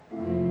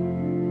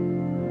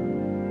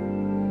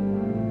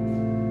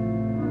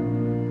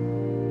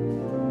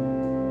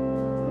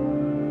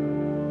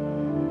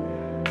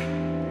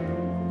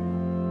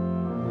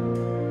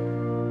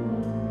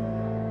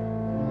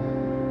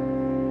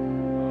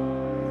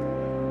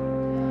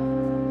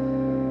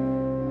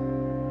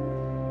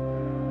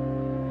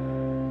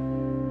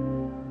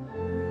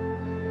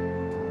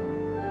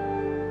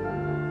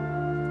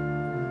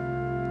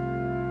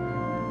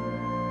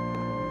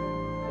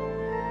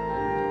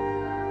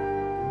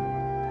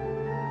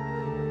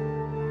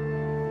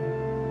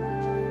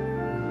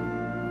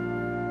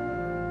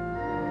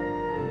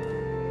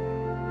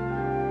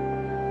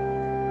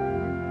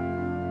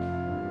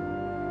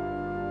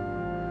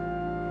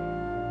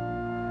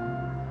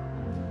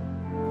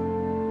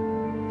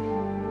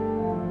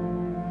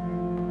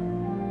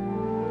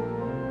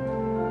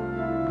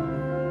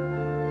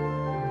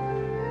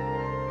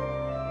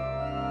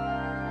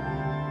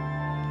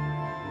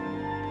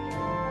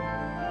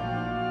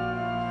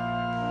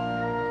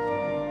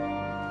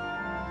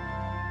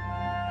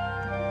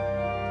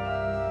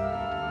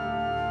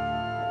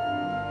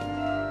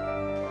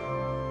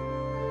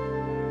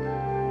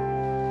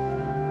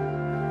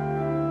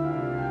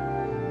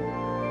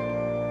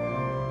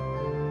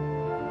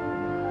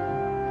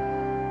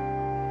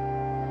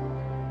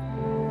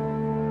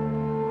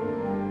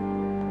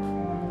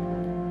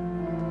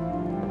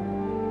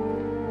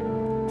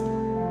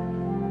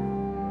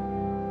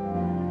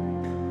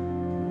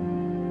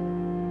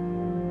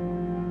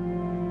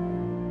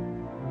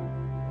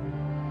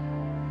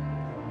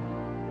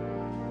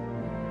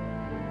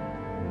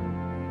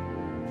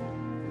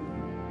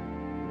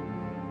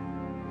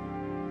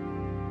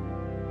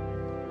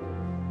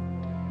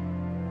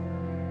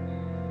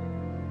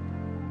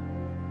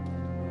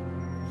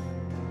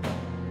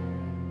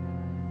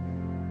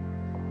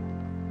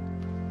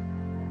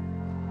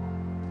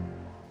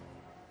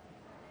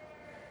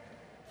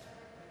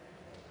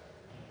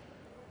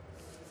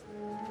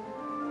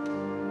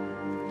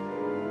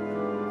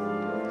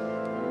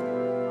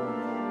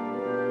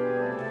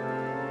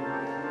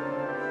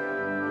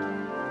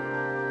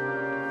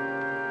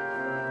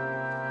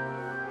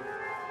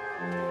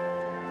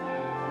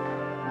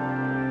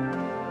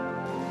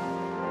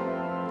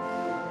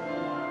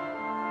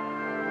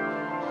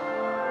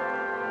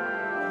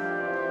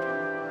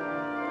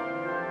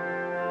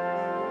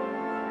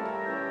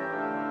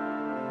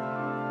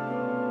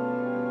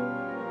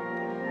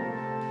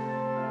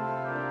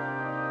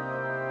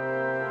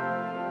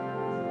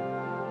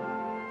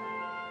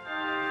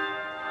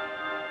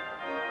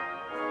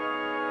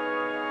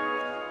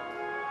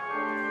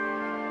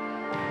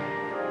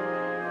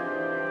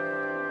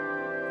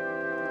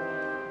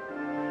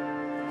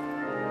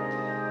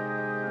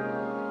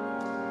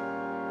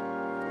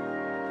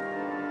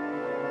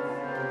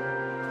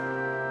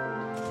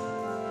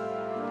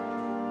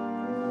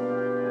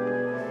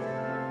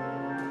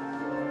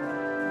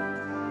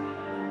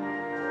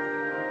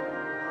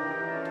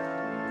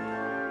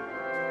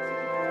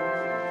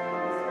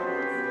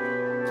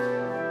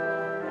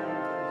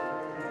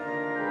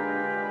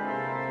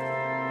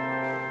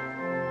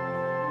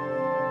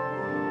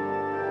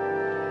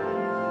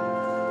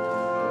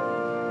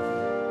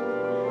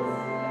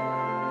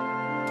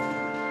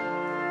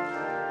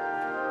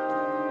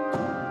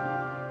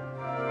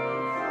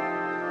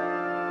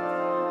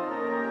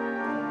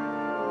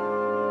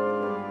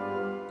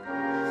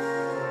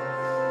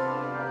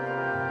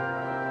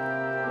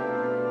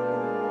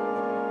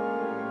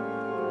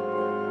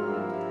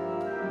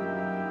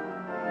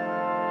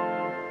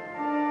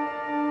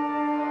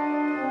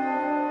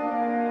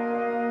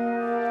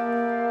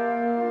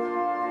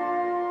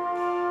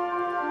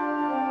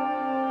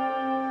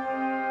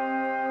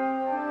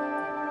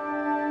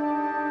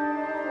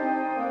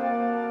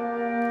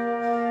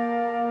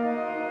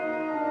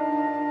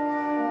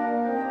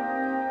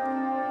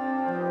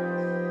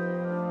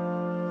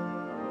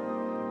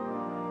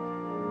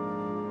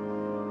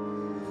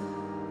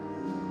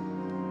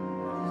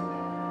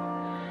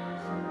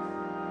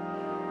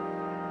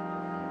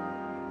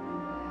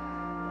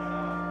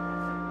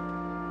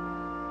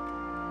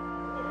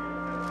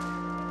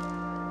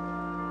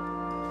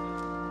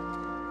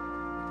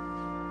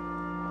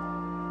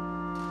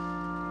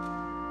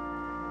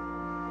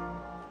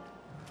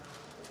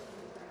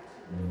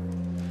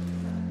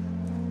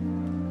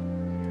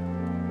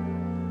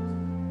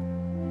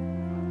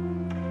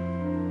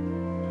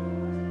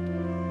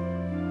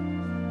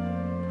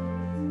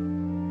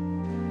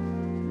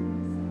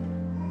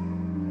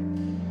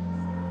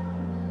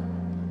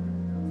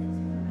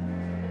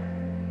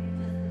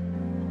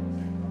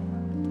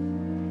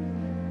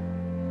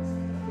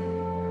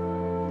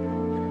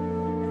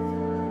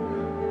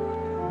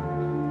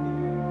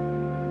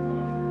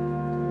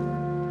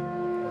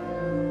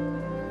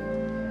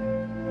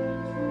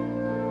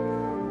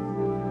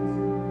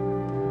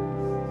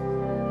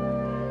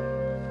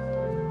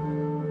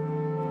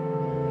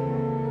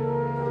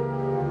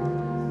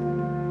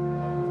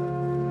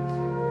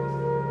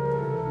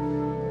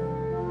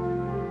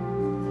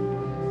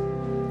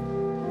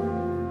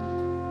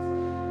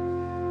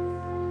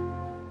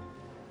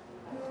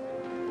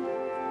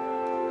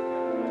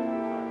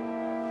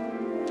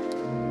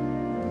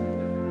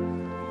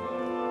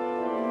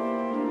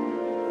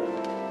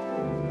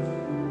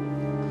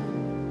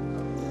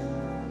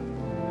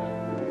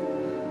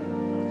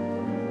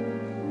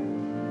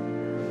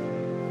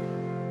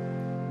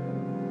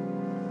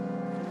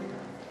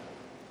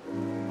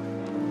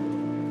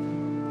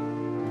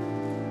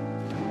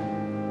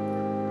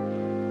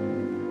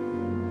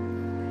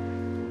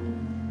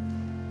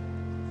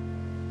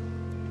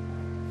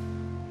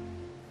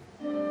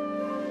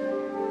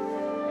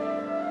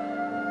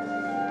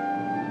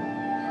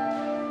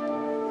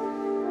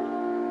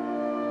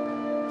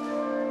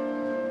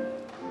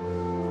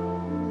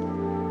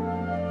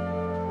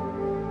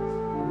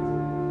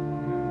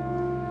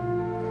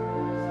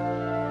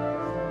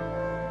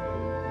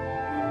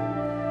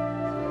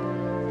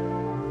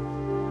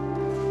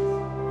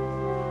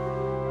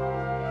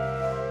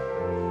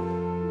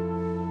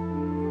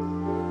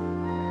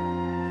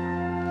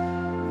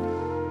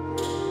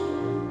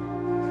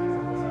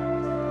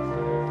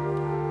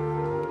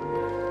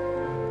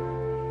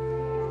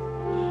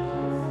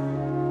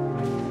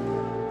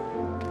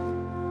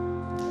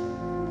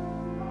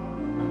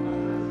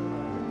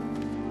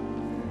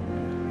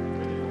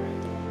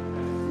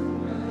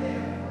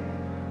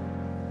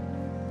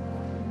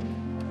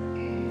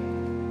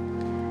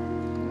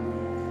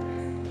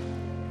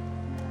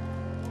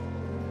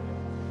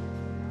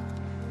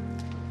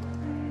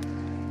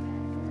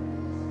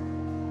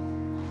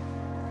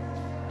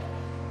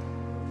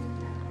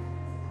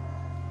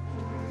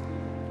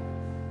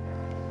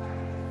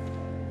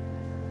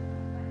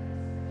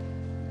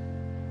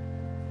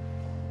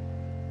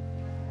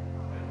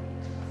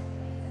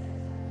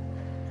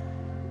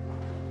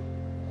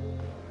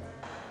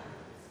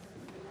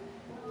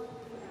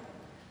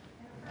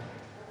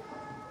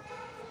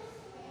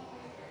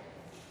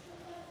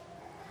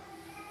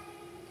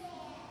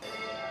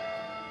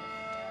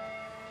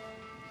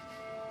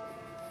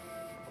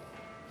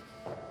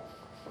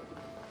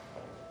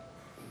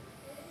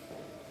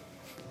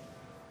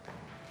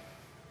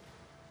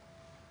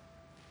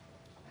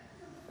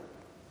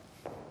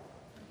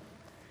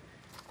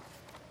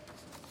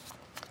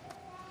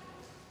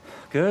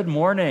Good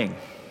morning.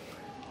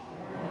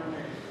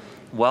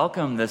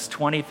 Welcome this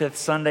 25th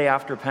Sunday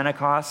after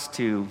Pentecost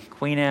to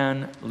Queen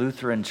Anne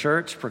Lutheran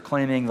Church,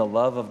 proclaiming the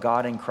love of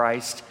God in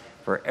Christ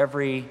for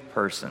every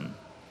person.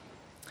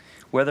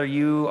 Whether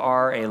you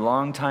are a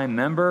longtime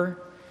member,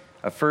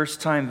 a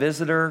first-time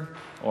visitor,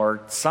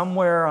 or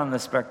somewhere on the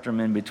spectrum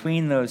in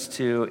between those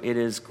two, it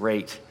is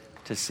great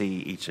to see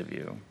each of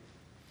you.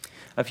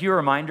 A few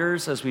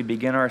reminders as we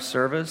begin our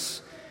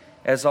service.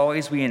 As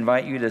always, we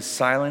invite you to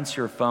silence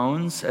your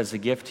phones as a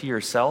gift to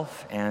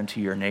yourself and to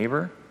your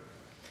neighbor.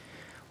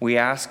 We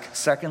ask,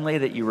 secondly,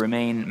 that you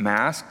remain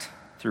masked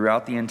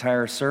throughout the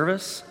entire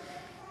service.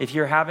 If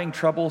you're having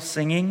trouble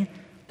singing,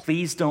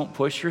 please don't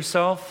push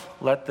yourself.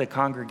 Let the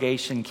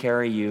congregation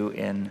carry you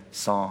in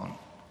song.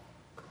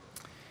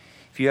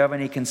 If you have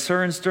any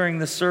concerns during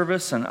the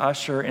service, an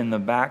usher in the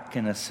back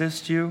can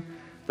assist you.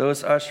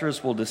 Those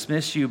ushers will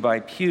dismiss you by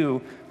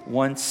pew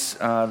once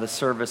the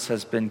service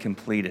has been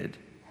completed.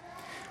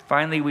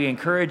 Finally, we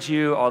encourage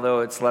you, although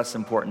it's less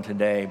important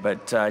today,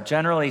 but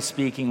generally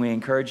speaking, we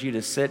encourage you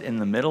to sit in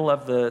the middle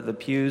of the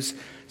pews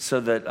so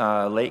that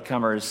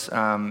latecomers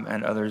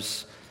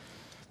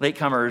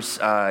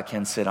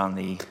can sit on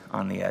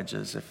the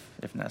edges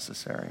if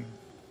necessary.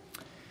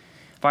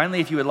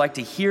 Finally, if you would like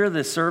to hear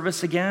the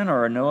service again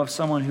or know of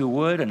someone who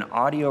would, an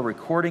audio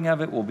recording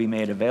of it will be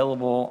made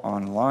available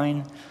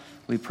online.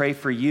 We pray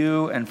for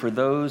you and for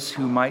those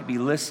who might be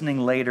listening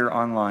later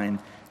online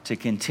to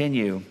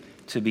continue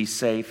to be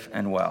safe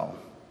and well.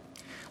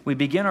 We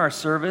begin our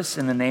service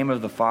in the name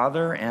of the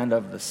Father, and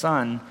of the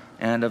Son,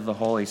 and of the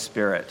Holy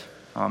Spirit.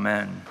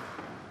 Amen.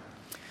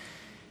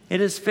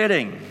 It is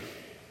fitting,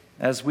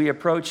 as we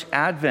approach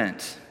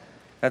Advent,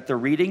 that the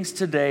readings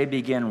today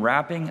begin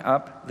wrapping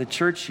up the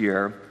church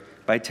year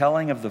by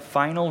telling of the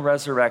final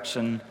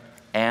resurrection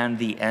and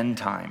the end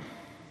time.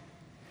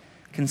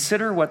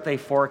 Consider what they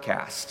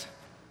forecast: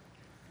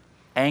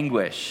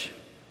 anguish,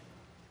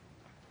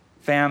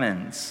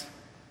 famines,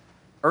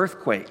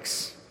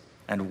 earthquakes,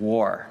 and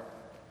war.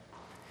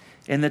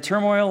 In the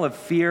turmoil of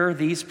fear,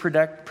 these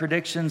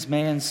predictions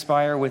may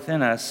inspire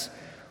within us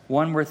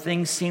one where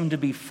things seem to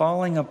be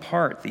falling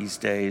apart these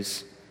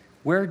days.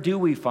 Where do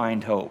we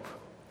find hope?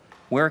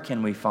 Where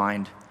can we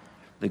find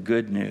the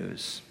good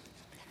news?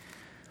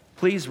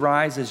 Please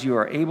rise as you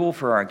are able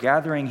for our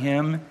gathering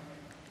hymn,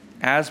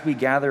 As We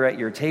Gather at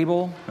Your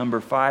Table, number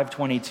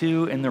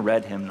 522 in the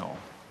red hymnal.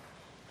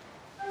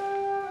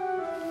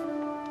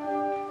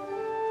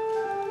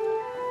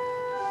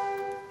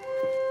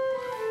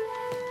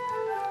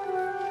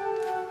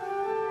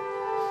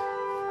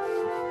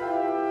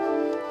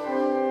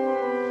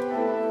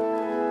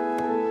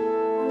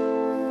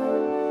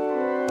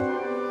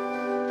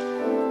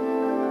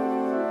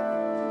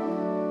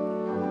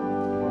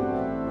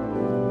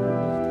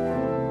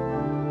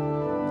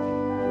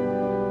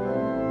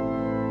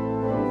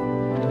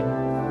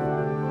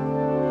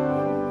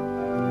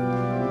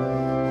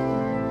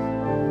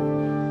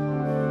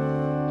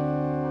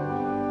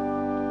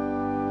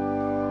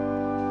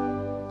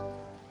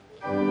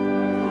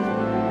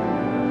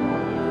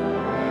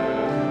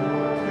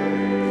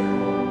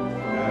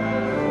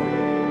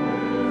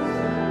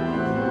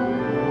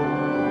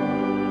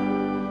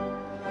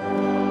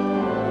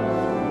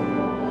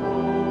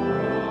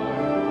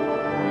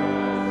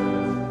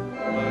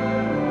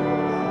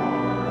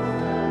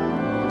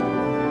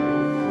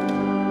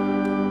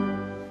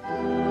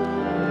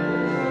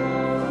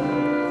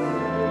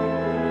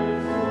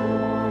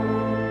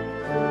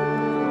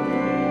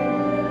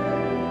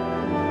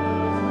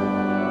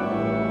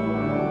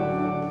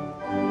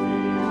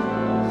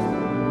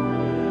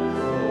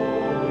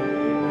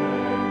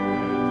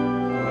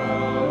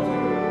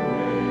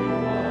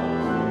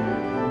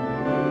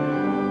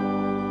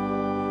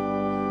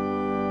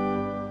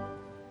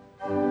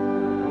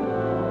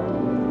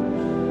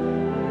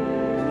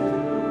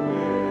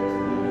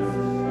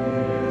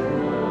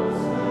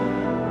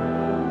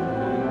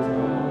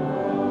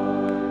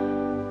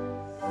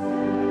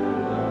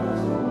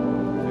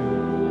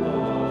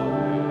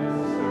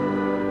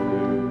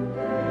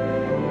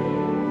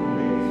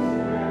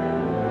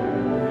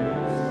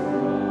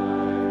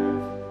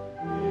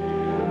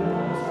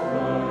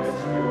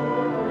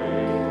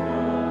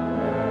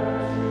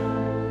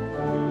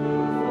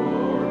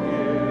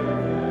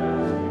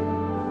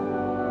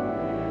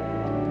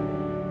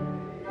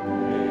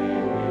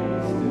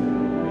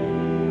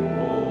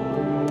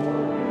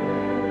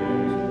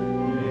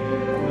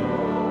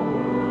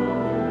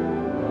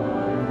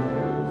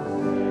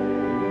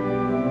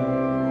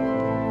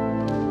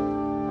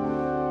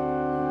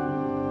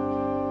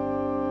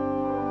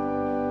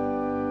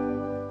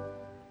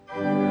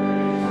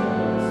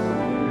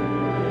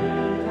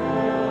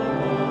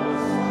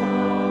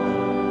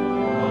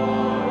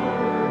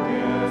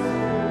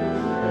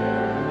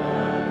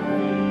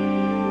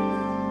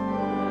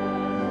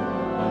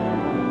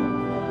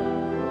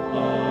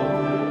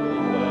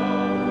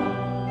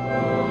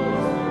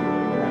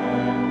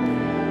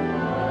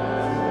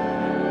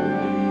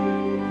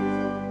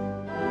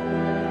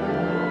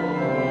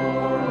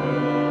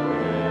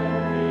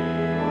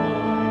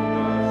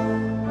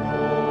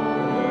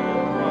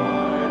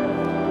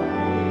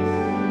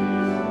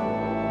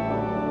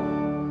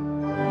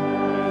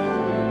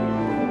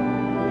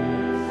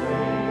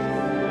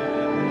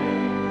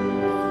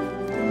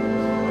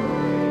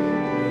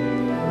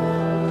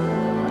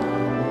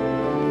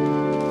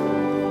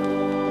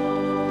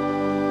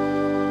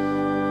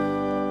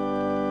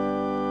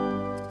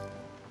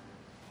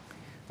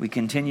 We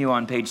continue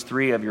on page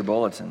 3 of your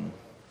bulletin.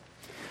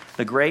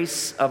 The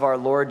grace of our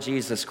Lord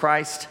Jesus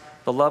Christ,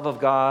 the love of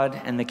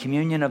God, and the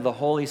communion of the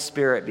Holy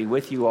Spirit be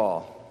with you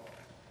all.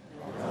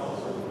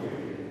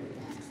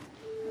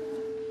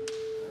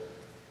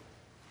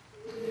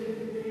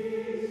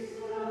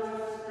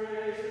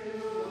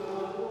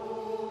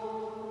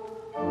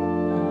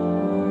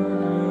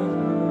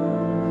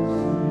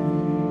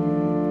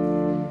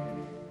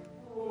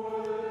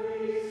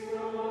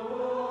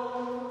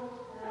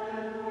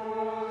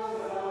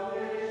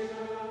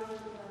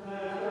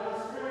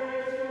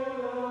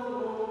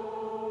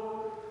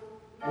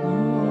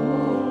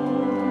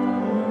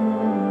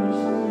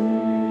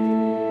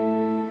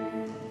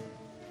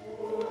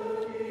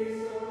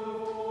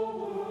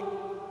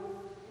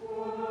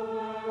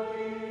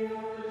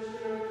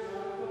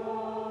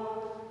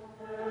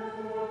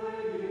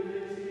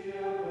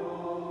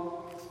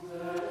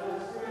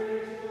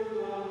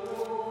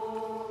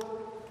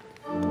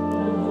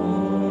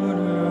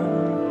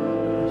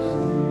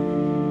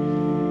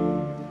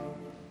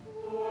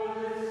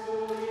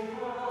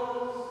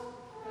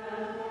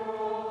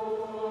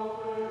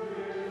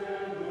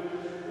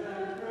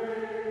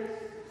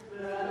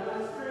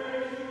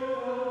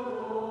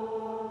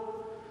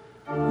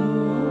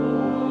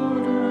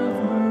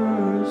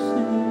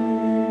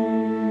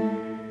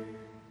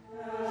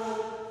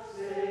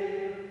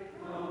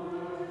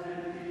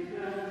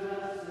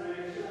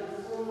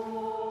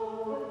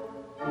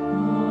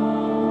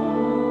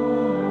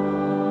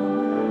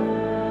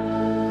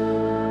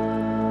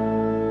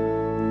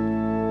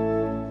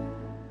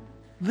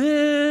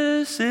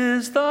 This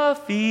is the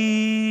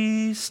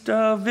feast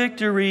of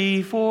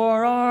victory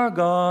for our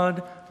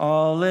God.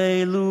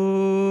 Alleluia.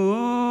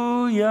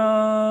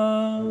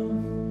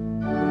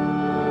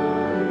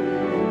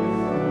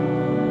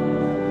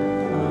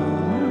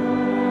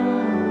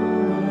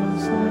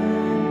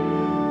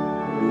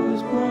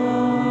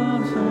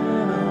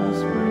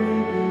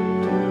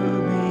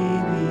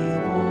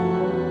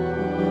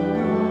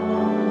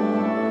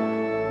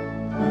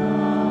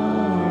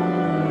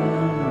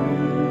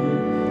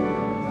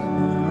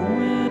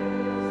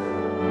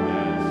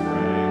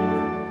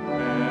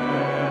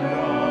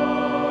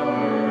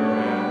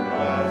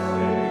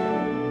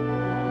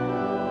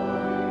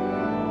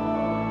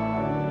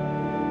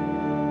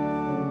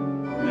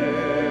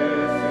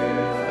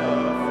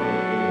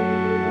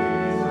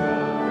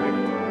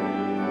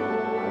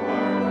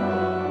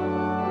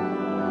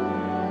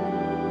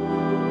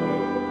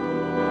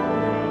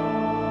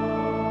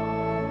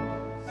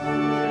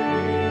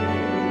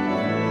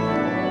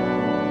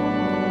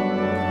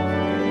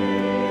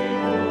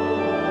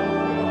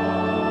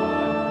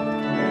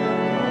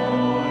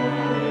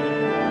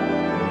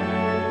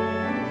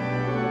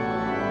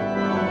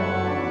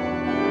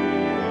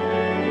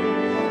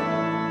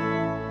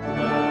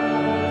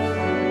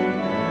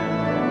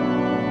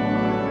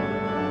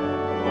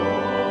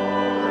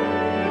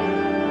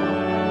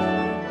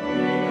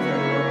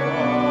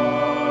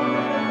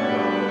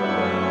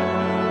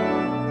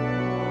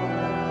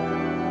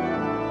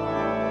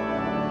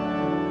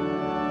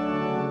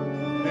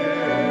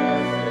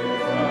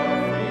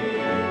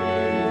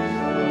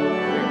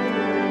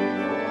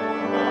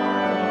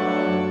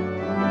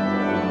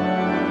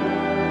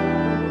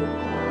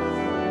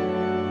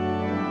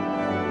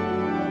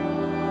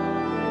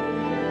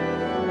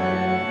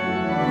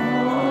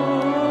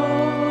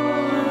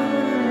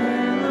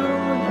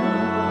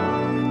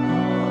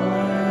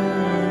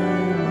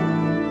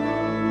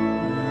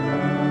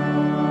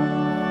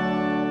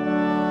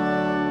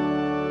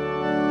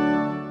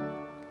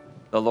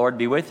 The Lord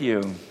be with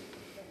you.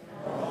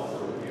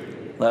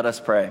 Let us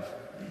pray.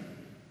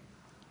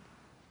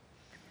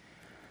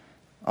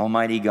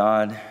 Almighty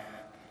God,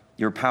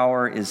 your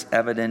power is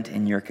evident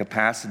in your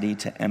capacity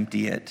to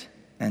empty it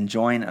and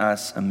join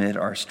us amid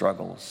our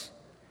struggles.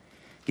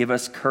 Give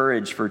us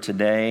courage for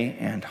today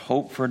and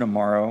hope for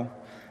tomorrow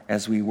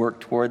as we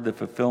work toward the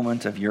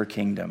fulfillment of your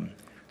kingdom.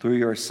 Through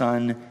your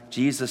Son,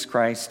 Jesus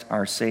Christ,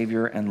 our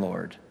Savior and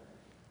Lord.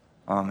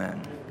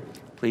 Amen.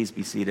 Please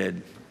be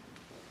seated.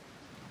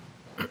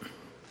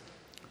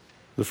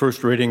 The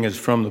first reading is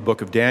from the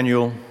book of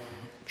Daniel,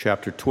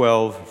 chapter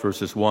 12,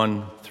 verses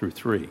 1 through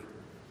 3.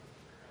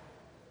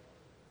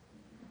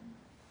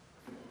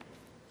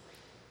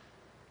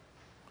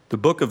 The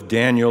book of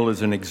Daniel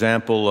is an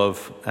example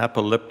of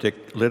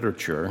apocalyptic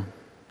literature,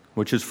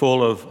 which is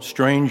full of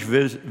strange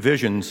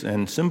visions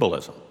and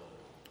symbolism.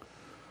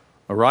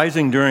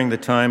 Arising during the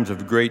times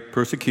of great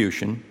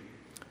persecution,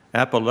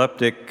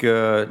 apocalyptic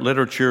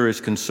literature is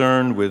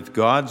concerned with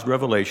God's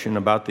revelation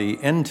about the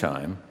end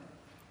time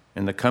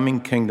and the coming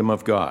kingdom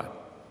of God,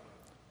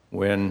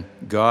 when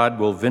God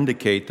will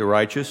vindicate the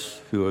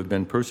righteous who have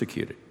been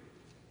persecuted.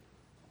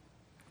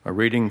 A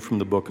reading from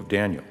the book of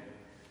Daniel.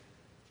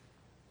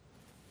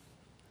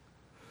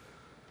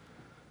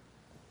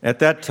 At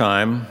that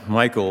time,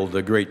 Michael,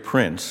 the great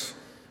prince,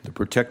 the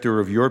protector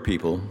of your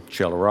people,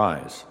 shall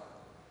arise.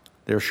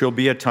 There shall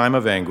be a time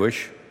of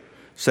anguish,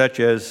 such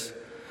as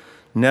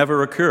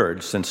never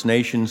occurred since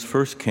nations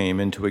first came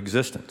into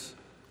existence.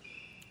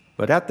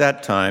 But at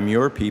that time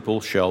your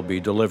people shall be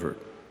delivered,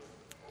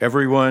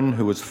 everyone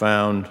who was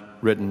found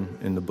written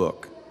in the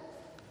book.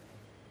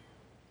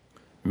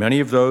 Many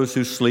of those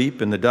who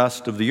sleep in the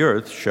dust of the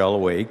earth shall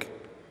awake,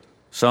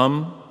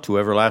 some to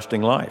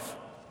everlasting life,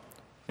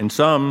 and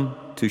some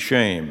to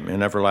shame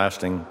and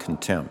everlasting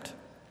contempt.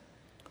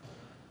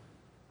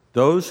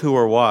 Those who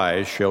are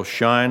wise shall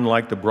shine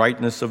like the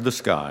brightness of the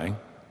sky,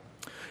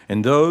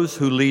 and those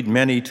who lead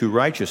many to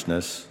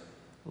righteousness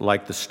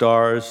like the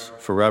stars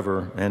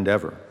forever and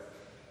ever.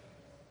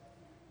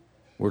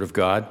 Word of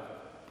God,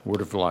 word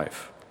of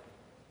life.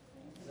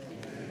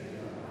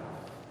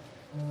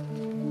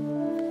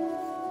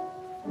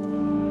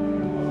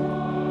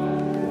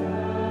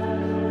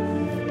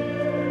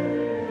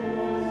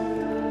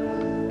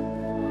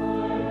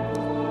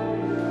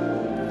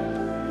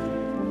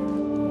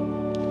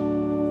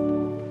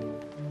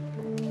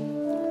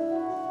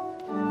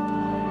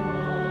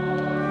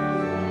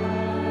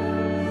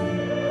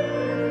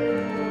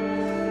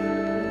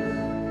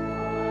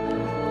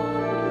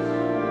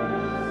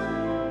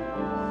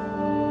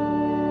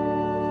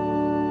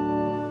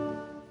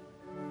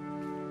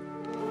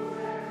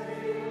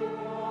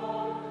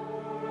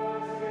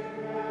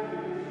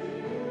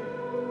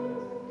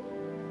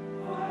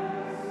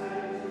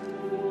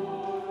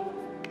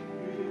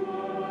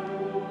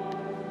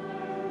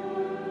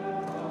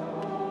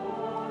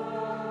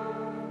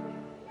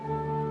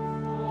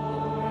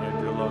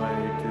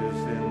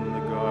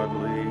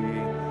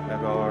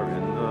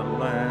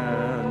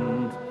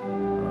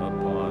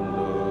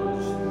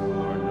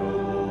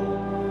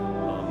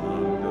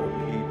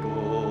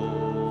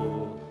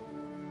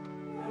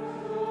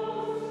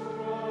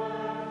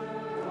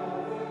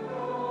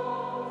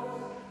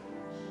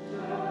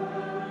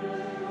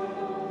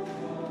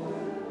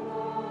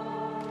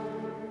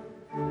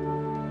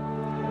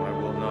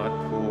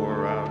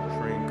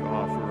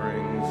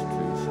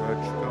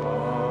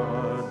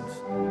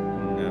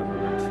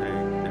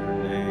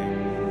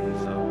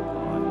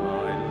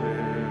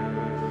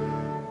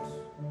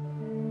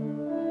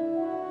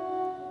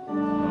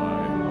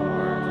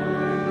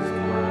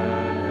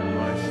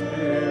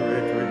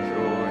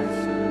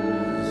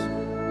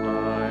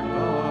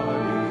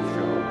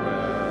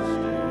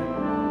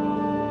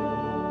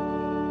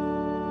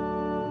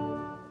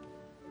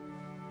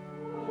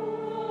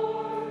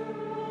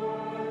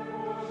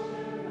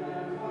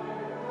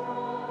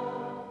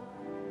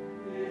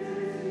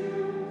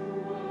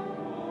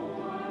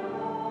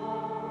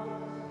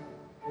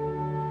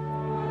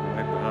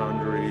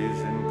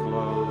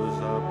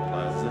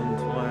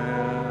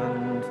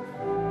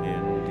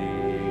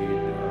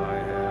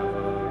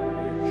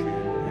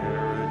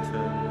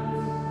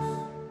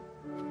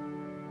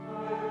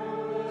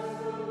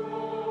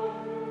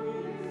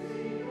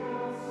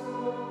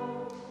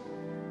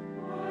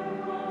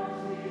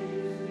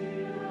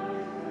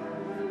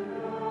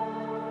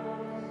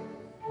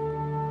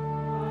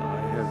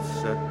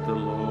 Set the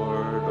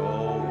Lord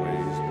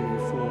always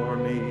before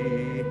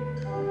me,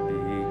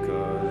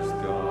 because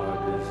God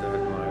is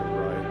at my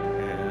right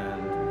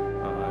hand,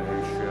 I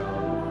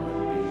shall not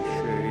be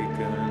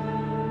shaken.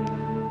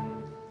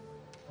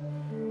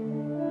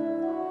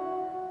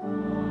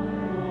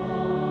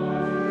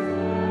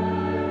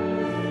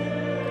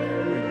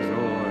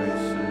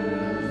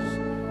 Rejoices,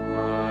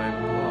 my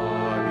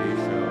body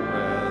shall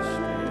rest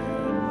in.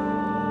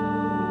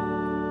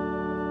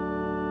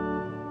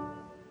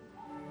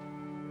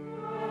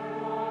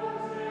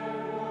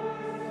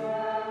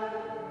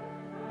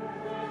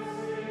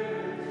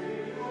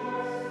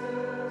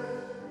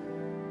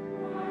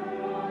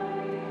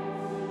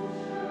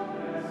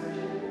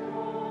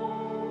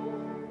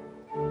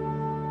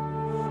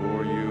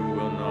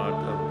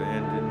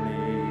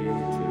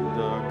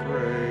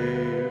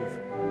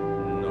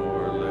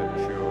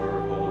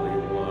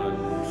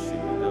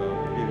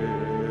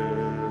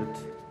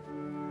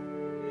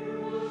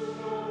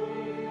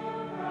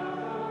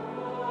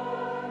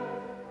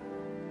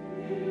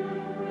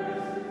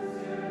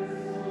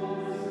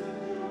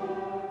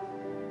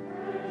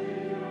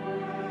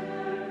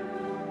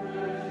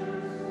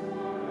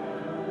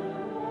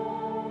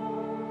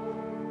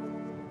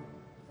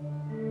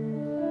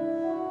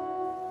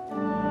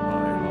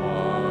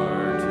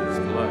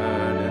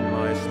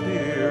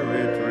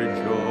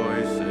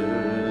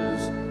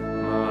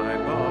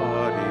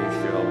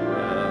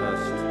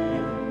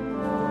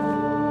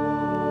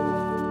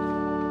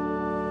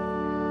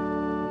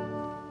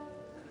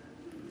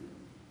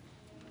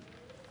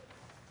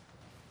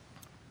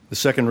 The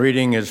second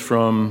reading is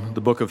from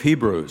the book of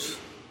Hebrews,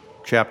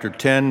 chapter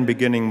 10,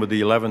 beginning with the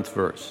 11th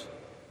verse.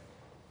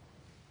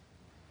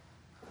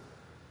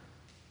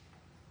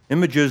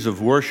 Images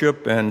of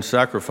worship and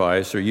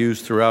sacrifice are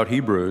used throughout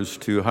Hebrews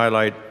to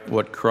highlight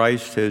what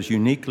Christ has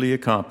uniquely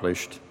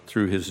accomplished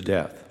through his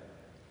death.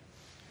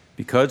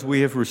 Because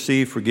we have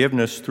received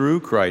forgiveness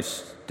through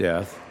Christ's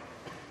death,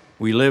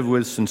 we live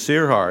with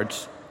sincere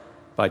hearts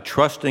by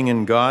trusting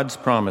in God's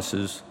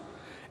promises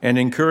and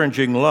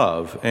encouraging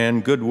love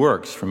and good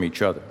works from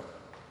each other.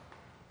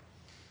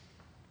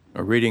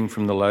 A reading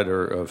from the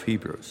letter of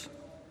Hebrews.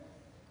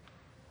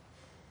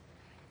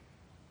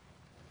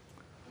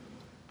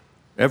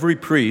 Every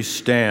priest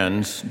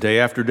stands day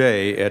after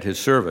day at his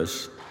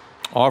service,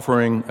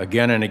 offering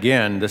again and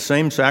again the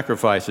same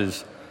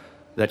sacrifices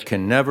that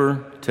can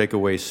never take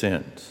away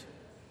sins.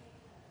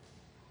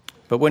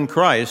 But when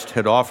Christ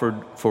had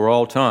offered for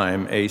all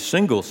time a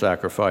single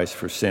sacrifice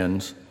for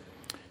sins,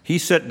 he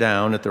sat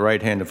down at the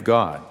right hand of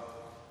God.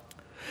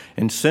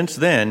 And since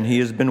then he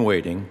has been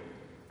waiting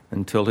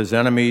until his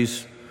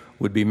enemies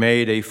would be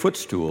made a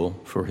footstool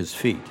for his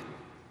feet.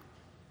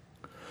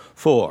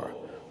 For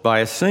by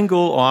a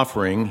single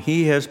offering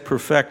he has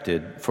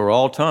perfected for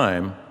all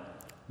time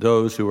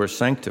those who are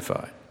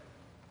sanctified.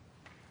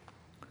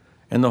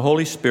 And the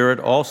Holy Spirit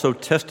also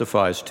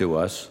testifies to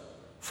us,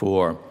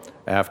 for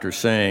after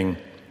saying,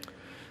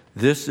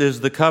 "This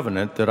is the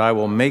covenant that I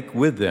will make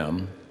with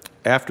them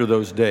after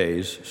those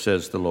days,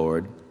 says the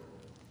Lord.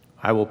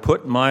 I will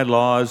put my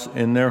laws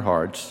in their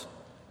hearts,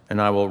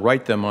 and I will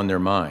write them on their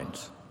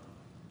minds."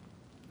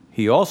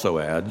 He also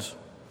adds,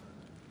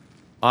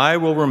 "I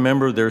will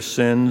remember their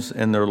sins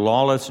and their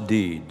lawless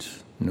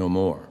deeds no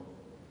more."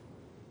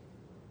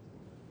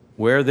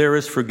 Where there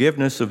is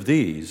forgiveness of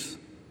these,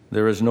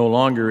 there is no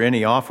longer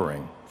any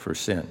offering for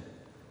sin.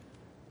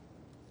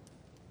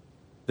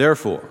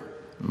 Therefore,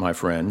 my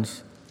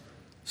friends,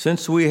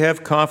 since we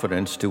have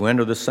confidence to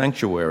enter the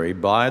sanctuary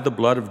by the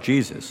blood of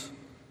Jesus,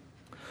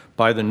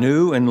 by the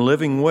new and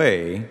living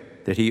way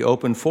that he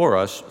opened for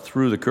us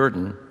through the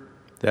curtain,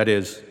 that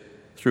is,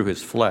 through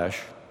his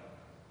flesh,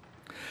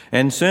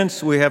 and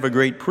since we have a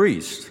great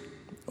priest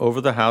over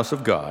the house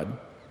of God,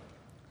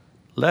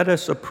 let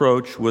us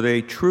approach with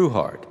a true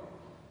heart,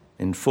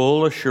 in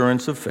full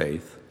assurance of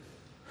faith,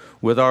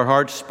 with our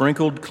hearts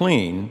sprinkled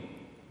clean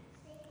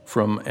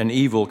from an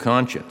evil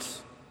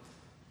conscience,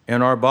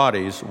 and our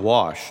bodies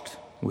washed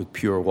with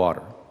pure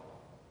water.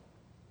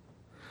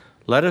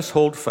 Let us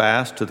hold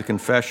fast to the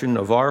confession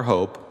of our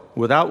hope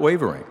without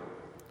wavering,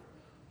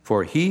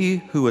 for he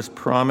who has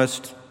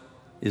promised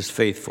is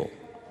faithful.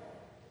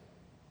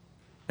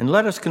 And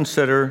let us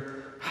consider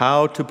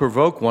how to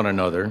provoke one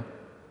another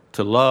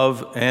to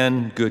love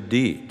and good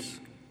deeds,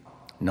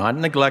 not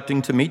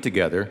neglecting to meet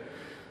together,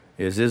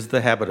 as is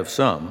the habit of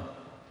some,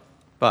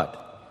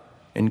 but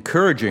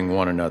encouraging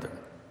one another,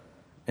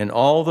 and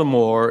all the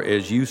more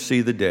as you see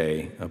the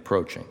day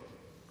approaching.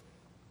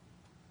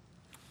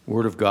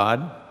 Word of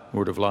God,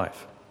 word of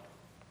life.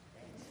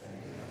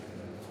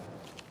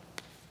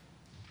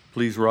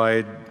 Please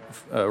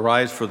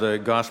rise for the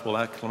gospel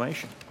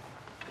acclamation.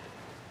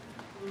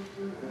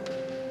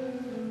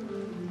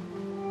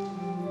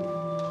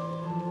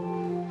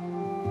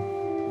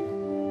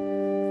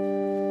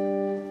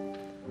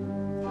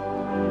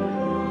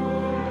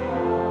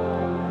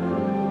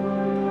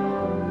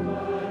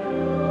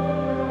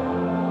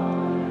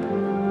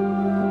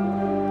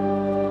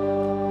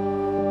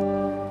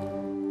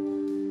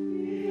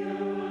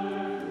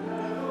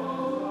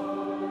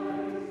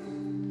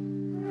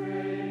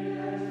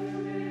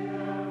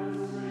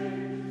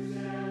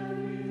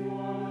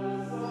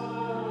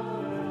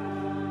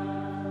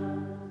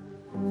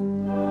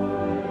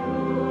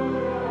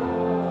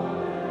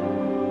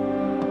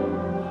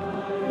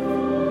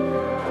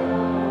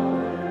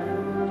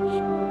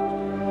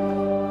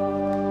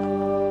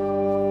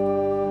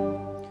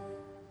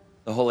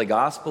 The Holy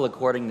Gospel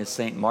according to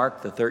St.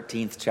 Mark, the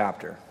 13th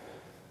chapter.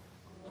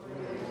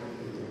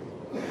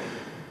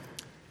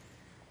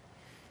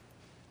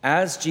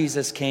 As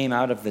Jesus came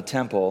out of the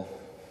temple,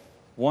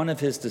 one of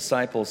his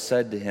disciples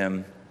said to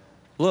him,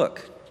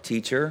 "Look,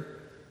 teacher,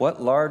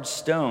 what large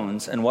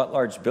stones and what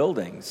large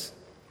buildings."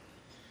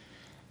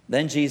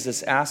 Then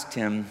Jesus asked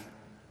him,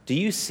 "Do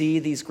you see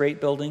these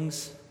great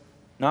buildings?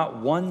 Not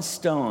one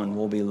stone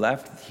will be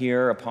left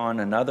here upon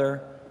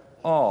another.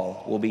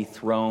 All will be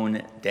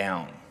thrown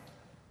down."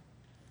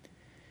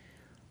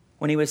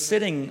 When he was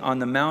sitting on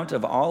the Mount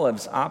of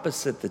Olives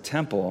opposite the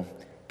temple,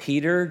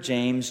 Peter,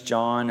 James,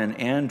 John, and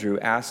Andrew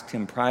asked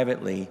him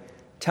privately,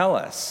 "Tell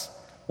us,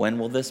 when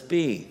will this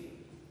be?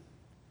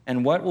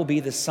 And what will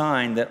be the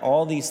sign that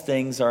all these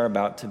things are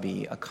about to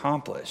be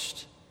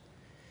accomplished?"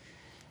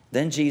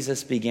 Then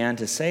Jesus began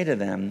to say to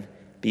them,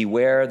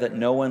 "Beware that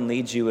no one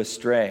leads you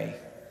astray.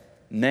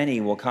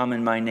 Many will come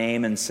in my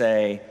name and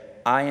say,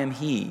 'I am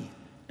he,'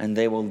 and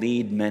they will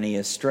lead many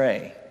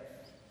astray.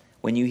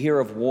 When you hear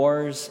of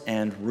wars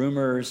and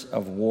rumors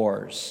of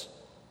wars,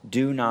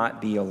 do not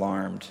be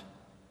alarmed.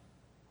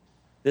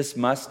 This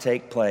must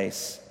take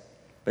place,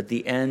 but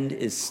the end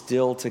is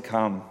still to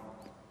come.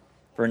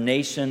 For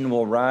nation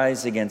will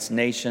rise against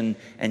nation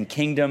and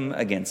kingdom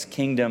against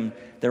kingdom.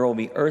 There will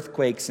be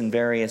earthquakes in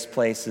various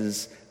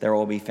places. There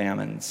will be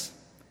famines.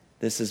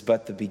 This is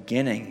but the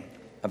beginning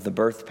of the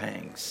birth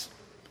pangs."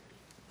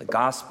 The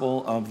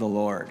Gospel of the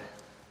Lord.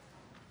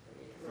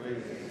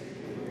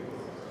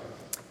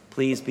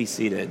 Please be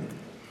seated.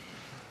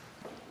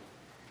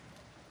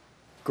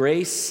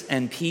 Grace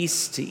and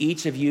peace to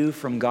each of you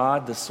from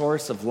God, the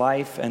source of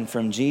life, and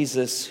from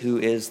Jesus, who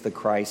is the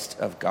Christ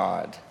of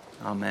God.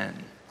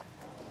 Amen.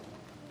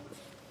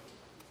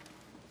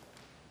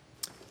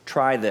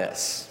 Try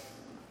this.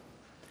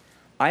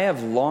 I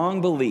have long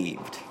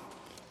believed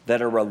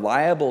that a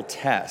reliable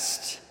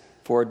test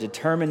for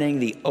determining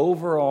the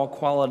overall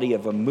quality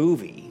of a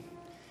movie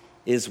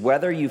is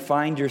whether you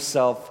find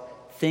yourself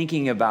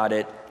thinking about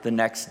it the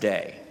next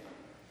day.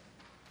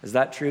 Is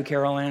that true,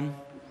 Carol Ann?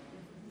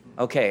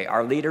 Okay,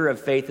 our leader of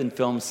Faith in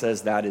Film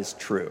says that is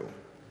true.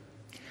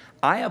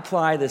 I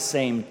apply the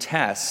same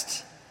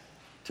test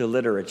to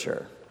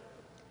literature.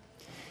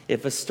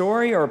 If a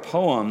story or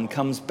poem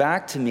comes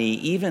back to me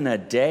even a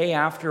day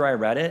after I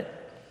read it,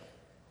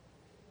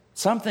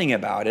 something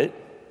about it,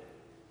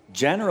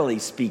 generally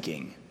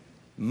speaking,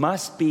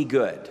 must be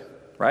good,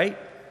 right?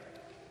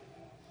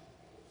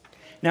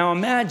 Now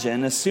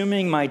imagine,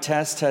 assuming my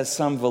test has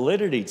some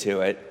validity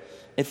to it,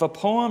 if a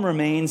poem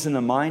remains in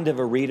the mind of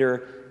a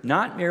reader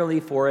not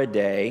merely for a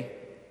day,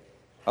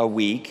 a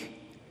week,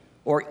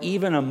 or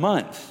even a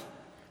month,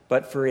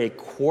 but for a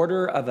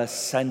quarter of a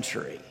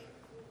century.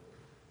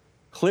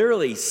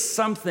 Clearly,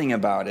 something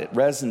about it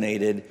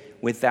resonated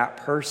with that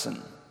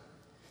person,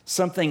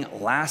 something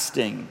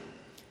lasting,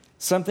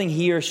 something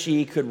he or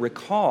she could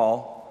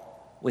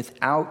recall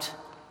without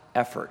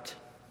effort.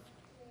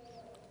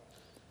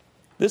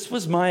 This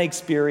was my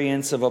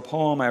experience of a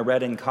poem I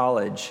read in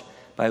college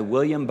by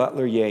William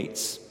Butler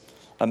Yeats,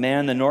 a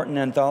man the Norton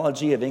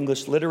Anthology of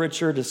English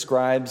Literature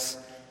describes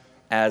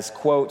as,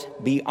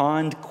 quote,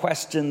 beyond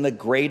question the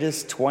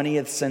greatest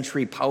 20th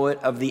century poet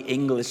of the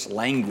English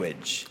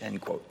language, end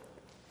quote.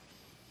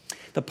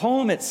 The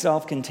poem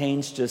itself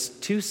contains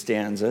just 2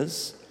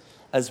 stanzas,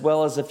 as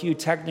well as a few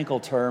technical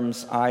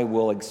terms I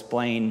will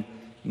explain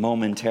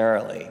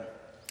momentarily.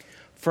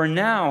 For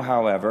now,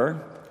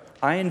 however,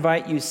 I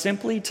invite you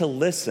simply to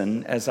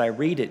listen as I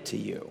read it to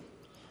you,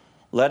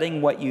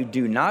 letting what you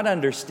do not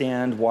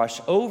understand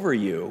wash over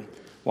you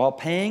while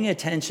paying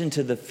attention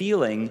to the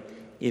feeling,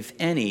 if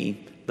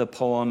any, the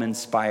poem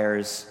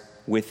inspires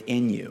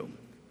within you.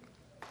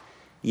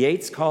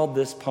 Yeats called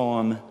this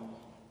poem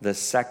The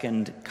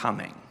Second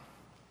Coming.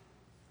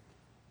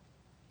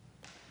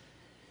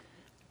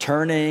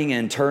 Turning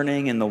and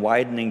turning in the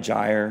widening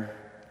gyre,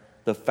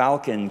 the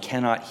falcon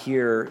cannot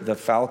hear the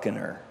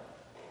falconer.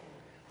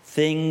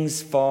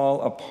 Things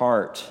fall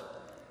apart.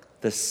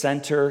 The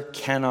center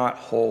cannot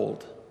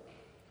hold.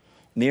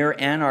 Mere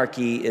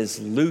anarchy is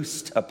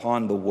loosed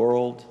upon the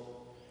world.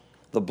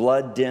 The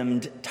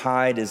blood-dimmed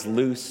tide is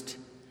loosed,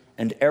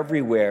 and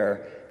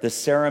everywhere the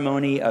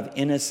ceremony of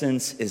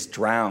innocence is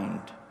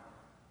drowned.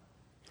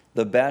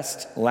 The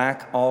best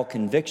lack all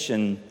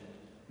conviction,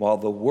 while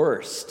the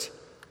worst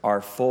are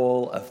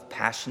full of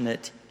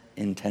passionate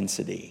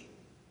intensity.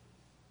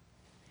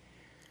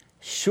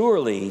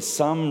 Surely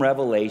some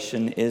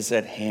revelation is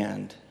at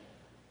hand.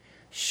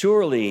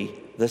 Surely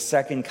the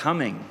second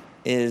coming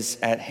is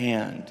at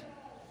hand.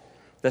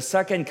 The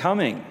second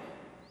coming.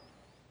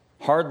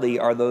 Hardly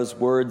are those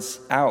words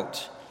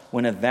out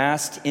when a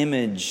vast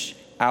image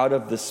out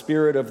of the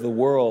spirit of the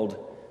world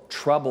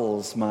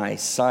troubles my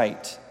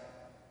sight.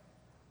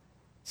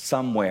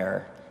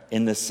 Somewhere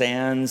in the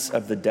sands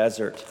of the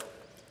desert,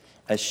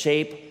 a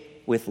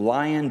shape with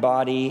lion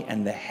body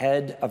and the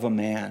head of a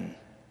man,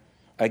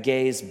 a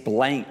gaze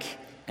blank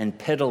and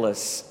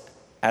pitiless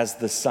as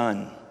the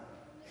sun,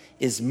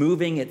 is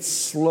moving its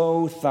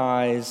slow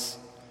thighs,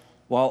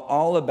 while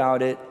all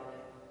about it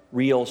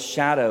reel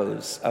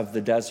shadows of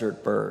the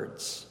desert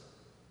birds.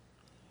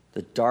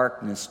 The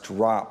darkness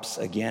drops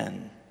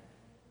again.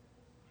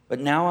 But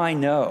now I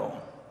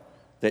know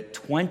that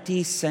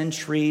 20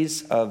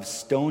 centuries of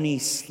stony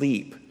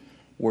sleep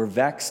were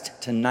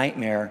vexed to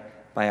nightmare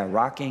by a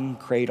rocking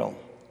cradle.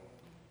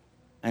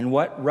 And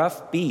what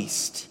rough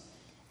beast,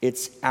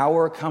 its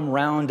hour come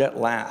round at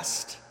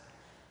last,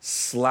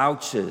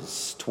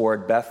 slouches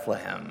toward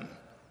Bethlehem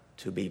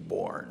to be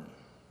born?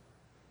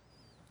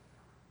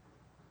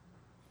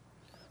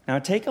 Now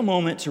take a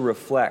moment to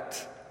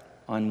reflect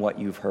on what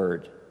you've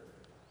heard.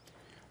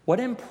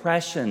 What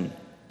impression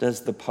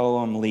does the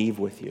poem leave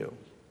with you?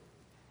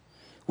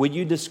 Would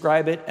you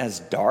describe it as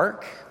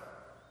dark,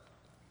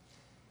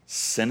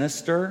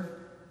 sinister,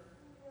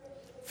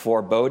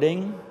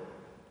 foreboding,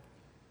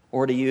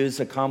 or to use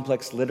a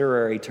complex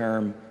literary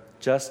term,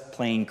 just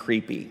plain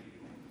creepy?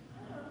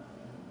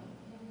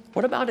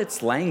 What about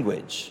its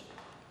language?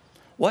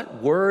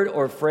 What word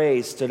or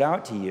phrase stood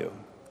out to you?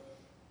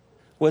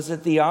 Was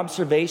it the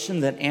observation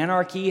that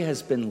anarchy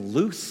has been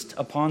loosed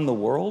upon the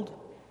world?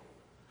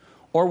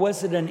 Or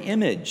was it an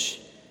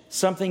image,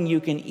 something you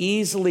can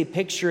easily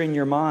picture in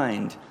your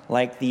mind,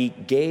 like the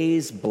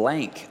gaze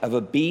blank of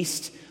a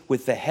beast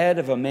with the head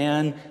of a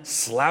man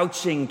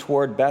slouching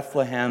toward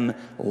Bethlehem,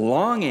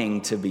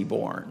 longing to be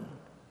born?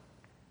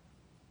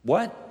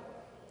 What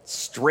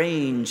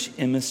strange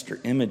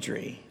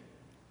imagery.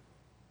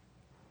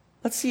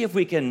 Let's see if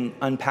we can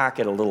unpack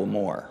it a little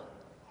more.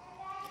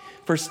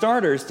 For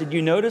starters, did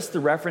you notice the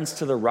reference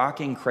to the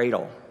rocking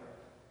cradle?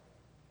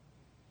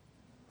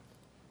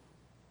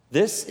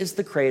 This is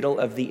the cradle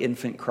of the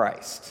infant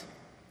Christ.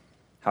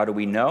 How do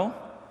we know?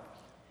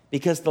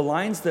 Because the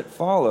lines that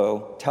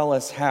follow tell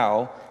us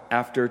how,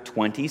 after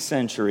 20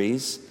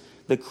 centuries,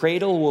 the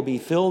cradle will be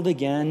filled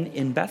again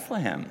in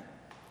Bethlehem,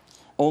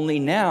 Only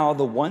now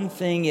the one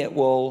thing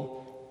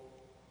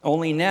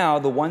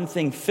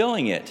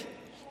filling it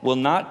will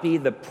not be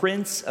the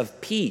Prince of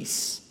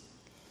Peace,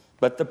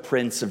 but the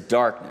Prince of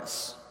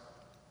Darkness,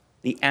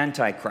 the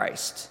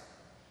Antichrist,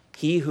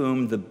 he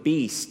whom the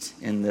beast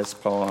in this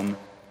poem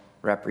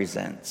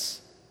represents.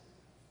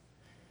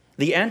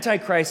 The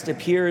Antichrist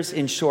appears,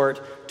 in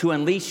short, to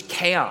unleash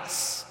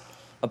chaos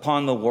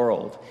upon the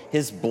world.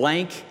 His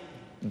blank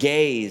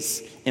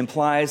gaze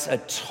implies a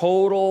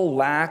total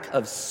lack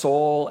of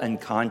soul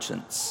and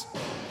conscience.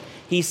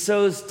 He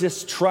sows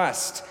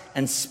distrust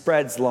and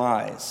spreads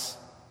lies.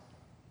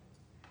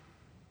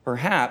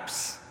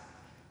 Perhaps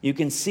you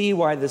can see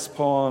why this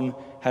poem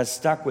has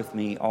stuck with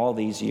me all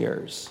these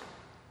years.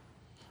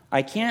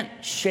 I can't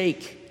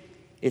shake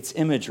its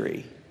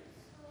imagery,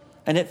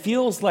 and it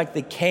feels like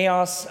the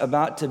chaos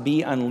about to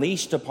be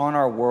unleashed upon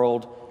our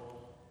world,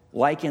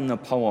 like in the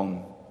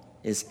poem,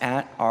 is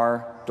at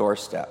our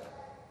doorstep,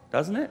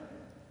 doesn't it?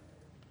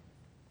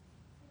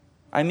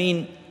 I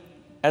mean,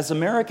 as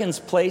Americans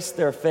place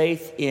their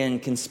faith in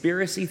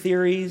conspiracy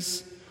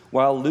theories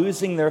while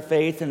losing their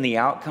faith in the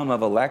outcome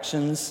of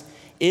elections,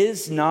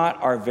 is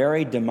not our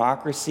very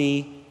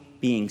democracy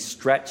being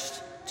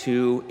stretched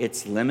to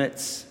its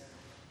limits?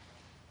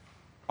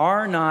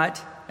 Are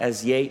not,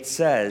 as Yeats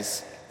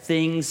says,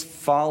 things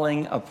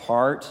falling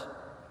apart?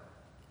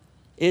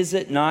 Is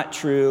it not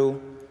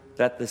true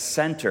that the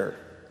center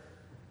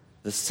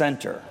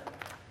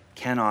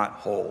cannot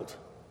hold?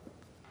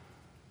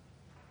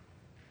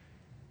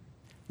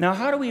 Now,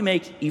 how do we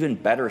make even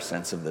better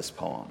sense of this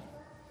poem?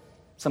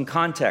 Some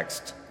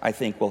context, I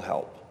think, will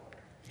help.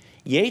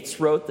 Yeats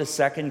wrote The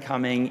Second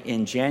Coming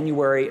in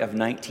January of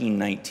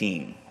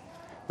 1919.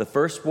 The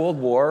First World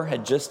War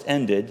had just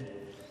ended.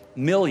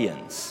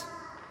 Millions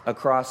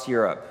across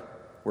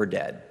Europe were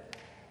dead.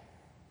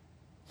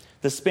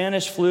 The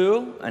Spanish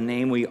flu, a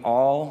name we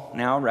all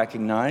now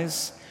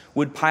recognize,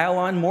 would pile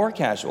on more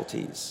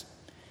casualties.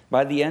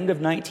 By the end of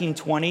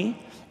 1920,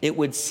 it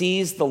would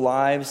seize the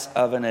lives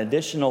of an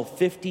additional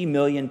 50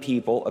 million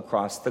people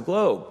across the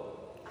globe,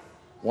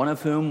 one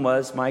of whom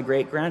was my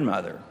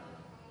great-grandmother,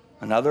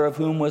 another of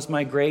whom was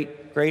my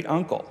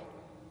great-great-uncle.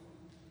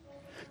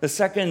 The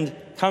Second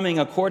Coming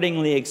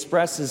accordingly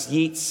expresses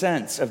Yeats'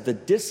 sense of the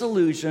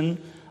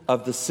disillusion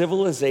of the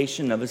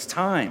civilization of his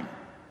time,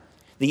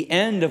 the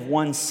end of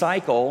one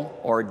cycle,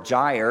 or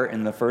gyre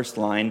in the first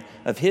line,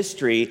 of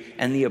history,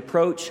 and the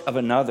approach of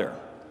another.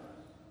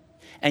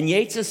 And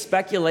Yeats'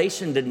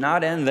 speculation did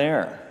not end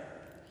there.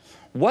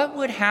 What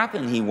would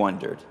happen, he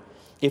wondered,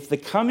 if the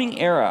coming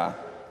era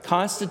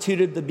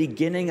constituted the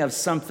beginning of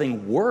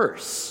something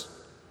worse?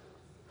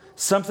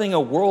 Something a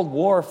world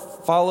war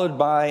followed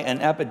by an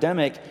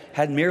epidemic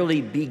had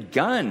merely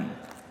begun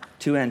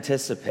to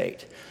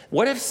anticipate.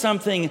 What if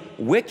something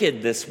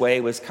wicked this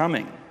way was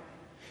coming?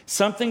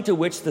 Something to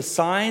which the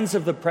signs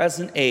of the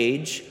present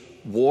age,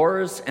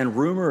 wars and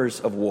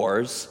rumors of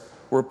wars,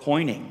 were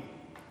pointing.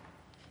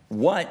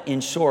 What,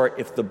 in short,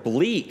 if the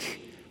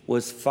bleak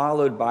was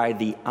followed by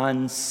the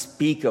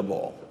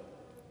unspeakable?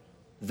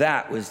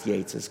 That was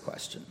Yeats's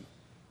question.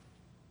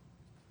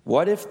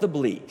 What if the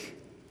bleak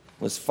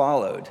was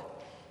followed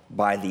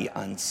by the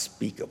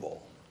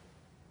unspeakable?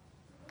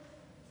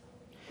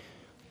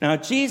 Now,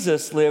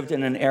 Jesus lived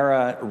in an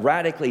era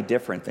radically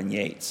different than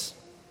Yeats.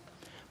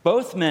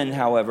 Both men,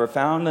 however,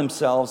 found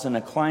themselves in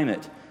a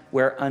climate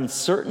where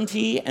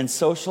uncertainty and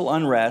social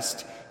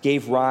unrest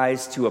gave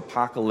rise to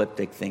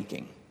apocalyptic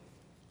thinking.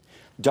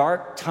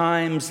 Dark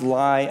times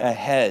lie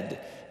ahead,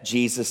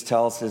 Jesus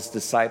tells his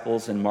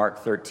disciples in Mark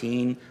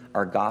 13,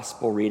 our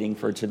gospel reading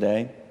for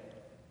today.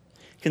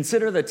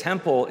 Consider the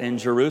temple in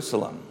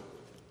Jerusalem.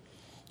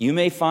 You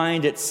may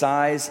find its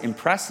size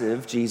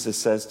impressive, Jesus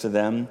says to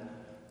them,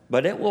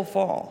 but it will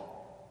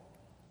fall.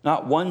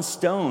 Not one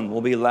stone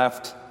will be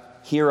left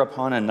here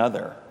upon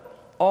another.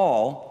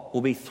 All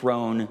will be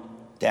thrown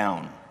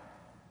down.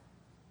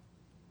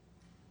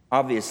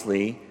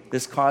 Obviously,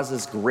 this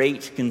causes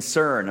great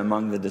concern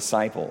among the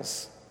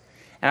disciples.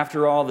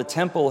 After all, the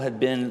temple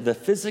had been the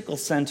physical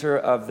center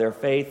of their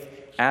faith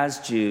as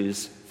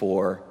Jews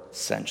for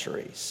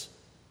centuries.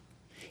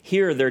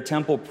 Here, their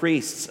temple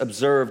priests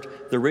observed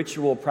the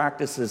ritual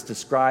practices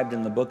described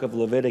in the book of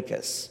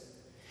Leviticus.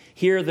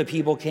 Here, the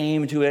people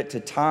came to it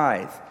to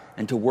tithe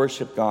and to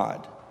worship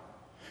God.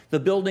 The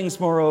buildings,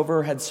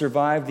 moreover, had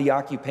survived the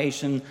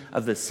occupation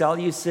of the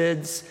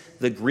Seleucids,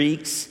 the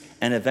Greeks,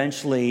 and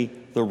eventually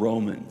the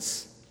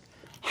Romans.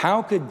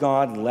 How could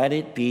God let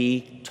it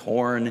be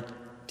torn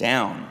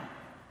down?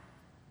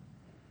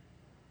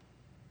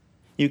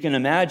 You can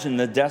imagine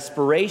the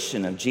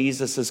desperation of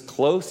Jesus'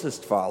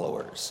 closest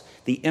followers,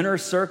 the inner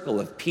circle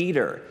of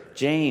Peter,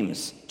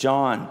 James,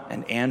 John,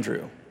 and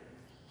Andrew,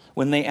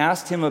 when they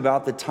asked him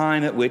about the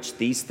time at which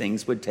these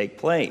things would take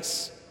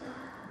place.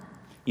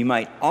 You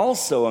might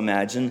also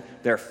imagine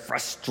their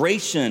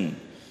frustration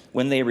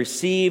when they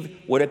receive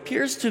what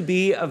appears to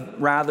be a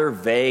rather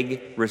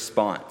vague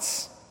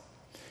response.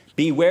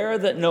 Beware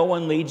that no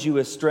one leads you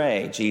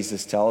astray,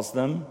 Jesus tells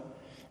them.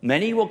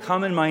 Many will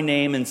come in my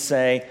name and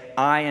say,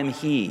 I am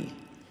he,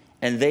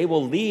 and they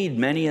will lead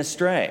many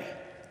astray.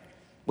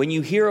 When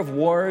you hear of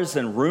wars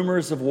and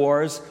rumors of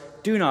wars,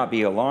 do not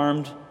be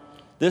alarmed.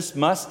 This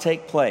must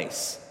take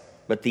place,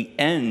 but the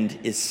end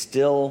is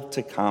still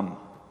to come."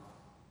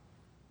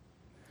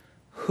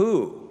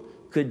 Who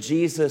could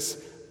Jesus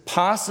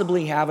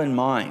possibly have in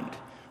mind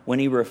when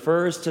he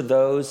refers to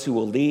those who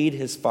will lead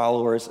his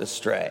followers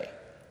astray?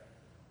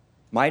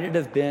 Might it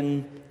have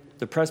been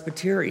the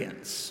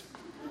Presbyterians?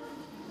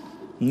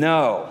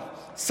 No,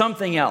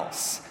 something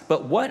else.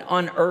 But what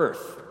on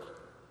earth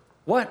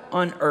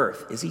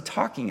is he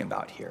talking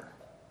about here?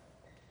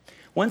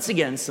 Once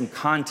again, some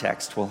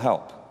context will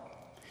help.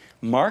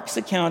 Mark's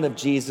account of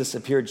Jesus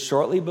appeared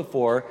shortly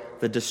before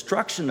the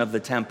destruction of the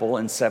temple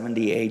in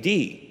 70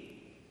 AD.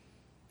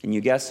 Can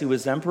you guess who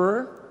was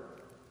emperor?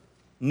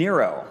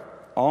 Nero,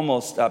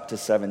 almost up to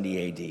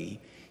 70 AD.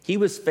 He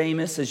was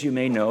famous, as you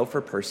may know,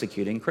 for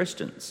persecuting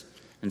Christians.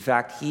 In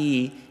fact,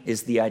 he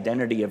is the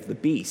identity of the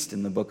beast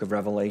in the book of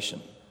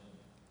Revelation.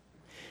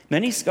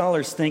 Many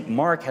scholars think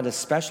Mark had a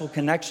special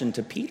connection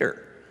to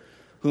Peter,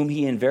 whom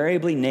he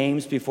invariably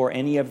names before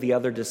any of the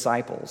other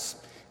disciples.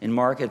 In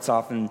Mark, it's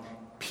often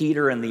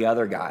Peter and the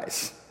other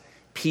guys,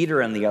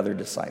 Peter and the other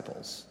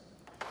disciples.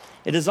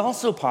 It is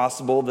also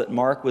possible that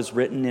Mark was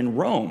written in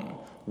Rome,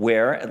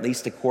 where, at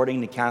least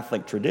according to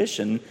Catholic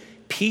tradition,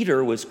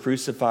 Peter was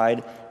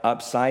crucified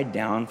upside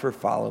down for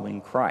following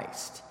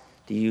Christ.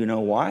 Do you know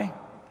why?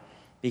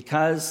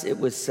 Because it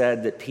was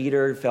said that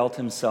Peter felt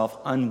himself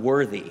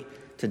unworthy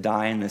to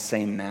die in the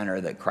same manner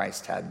that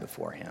Christ had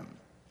before him.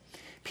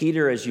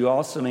 Peter, as you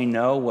also may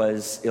know,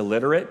 was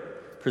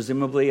illiterate,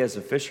 presumably as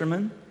a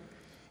fisherman,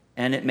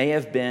 and it may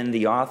have been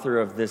the author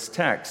of this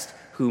text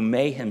who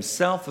may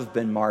himself have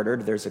been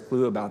martyred. There's a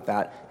clue about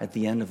that at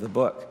the end of the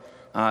book,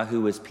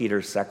 who was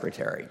Peter's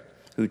secretary,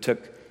 who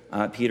took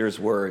Peter's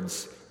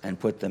words and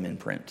put them in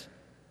print.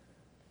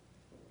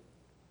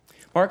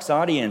 Mark's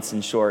audience,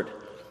 in short,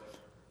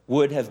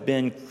 would have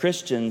been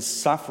Christians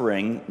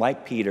suffering,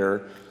 like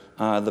Peter,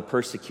 the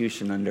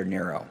persecution under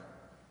Nero.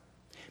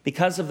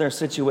 Because of their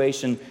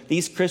situation,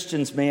 these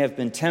Christians may have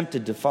been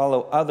tempted to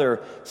follow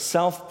other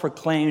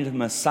self-proclaimed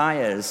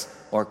messiahs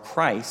or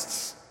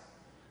Christs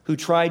who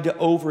tried to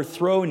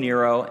overthrow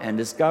Nero and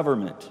his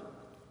government.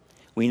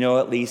 We know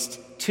at least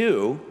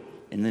two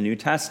in the New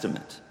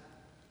Testament.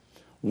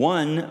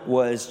 One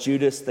was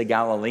Judas the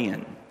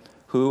Galilean,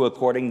 who,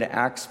 according to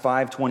Acts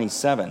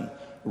 5:27,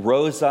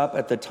 rose up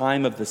at the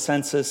time of the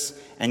census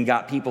and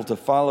got people to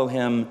follow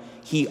him.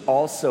 He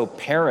also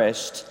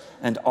perished,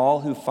 and all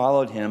who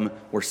followed him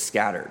were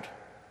scattered.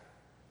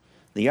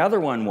 The other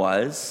one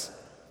was,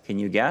 can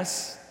you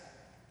guess?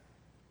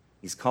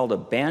 He's called a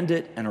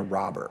bandit and a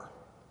robber.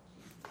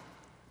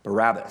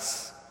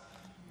 Barabbas.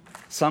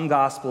 Some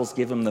Gospels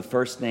give him the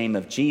first name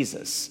of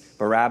Jesus.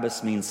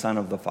 Barabbas means son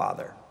of the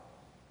Father.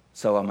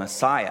 So a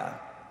Messiah,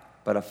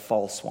 but a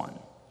false one.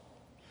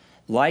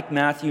 Like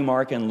Matthew,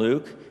 Mark, and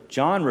Luke,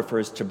 John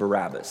refers to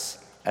Barabbas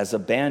as a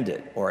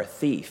bandit or a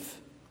thief.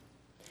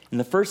 In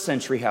the first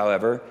century,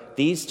 however,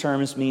 these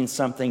terms mean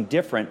something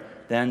different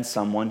than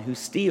someone who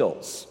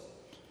steals.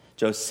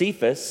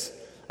 Josephus,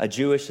 a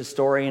Jewish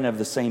historian of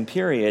the same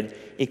period,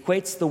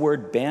 equates the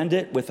word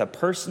bandit with a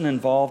person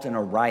involved in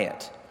a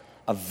riot,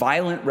 a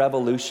violent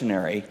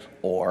revolutionary,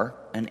 or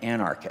an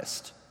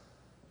anarchist.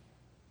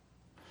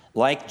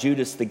 Like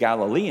Judas the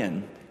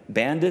Galilean,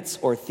 bandits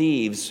or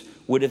thieves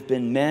would have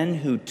been men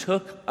who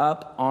took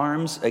up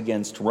arms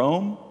against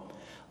Rome,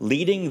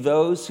 leading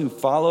those who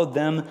followed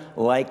them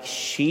like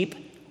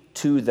sheep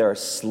to their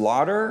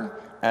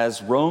slaughter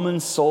as Roman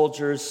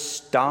soldiers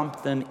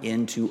stomped them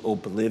into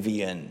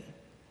oblivion.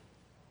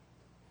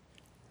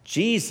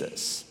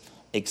 Jesus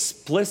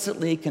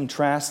explicitly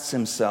contrasts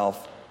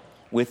himself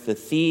with the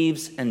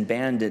thieves and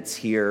bandits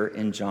here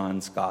in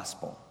John's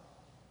gospel.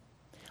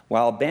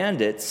 While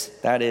bandits,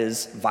 that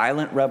is,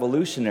 violent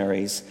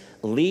revolutionaries,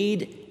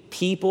 lead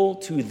people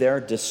to their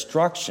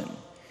destruction,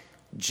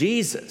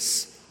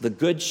 Jesus, the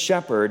Good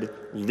Shepherd,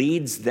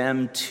 leads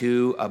them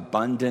to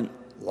abundant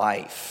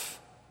life,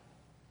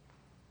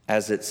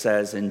 as it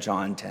says in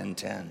John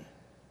 10:10.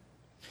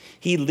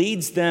 He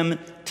leads them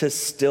to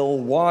still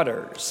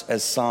waters,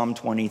 as Psalm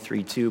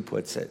 23:2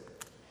 puts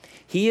it.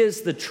 He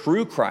is the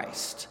true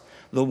Christ,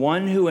 the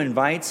one who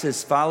invites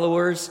his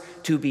followers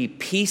to be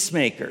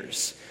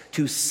peacemakers,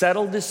 to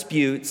settle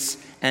disputes,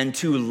 and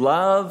to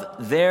love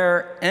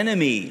their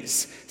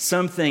enemies,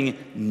 something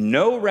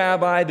no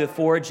rabbi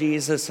before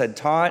Jesus had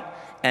taught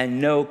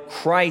and no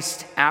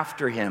Christ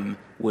after him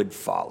would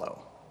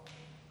follow.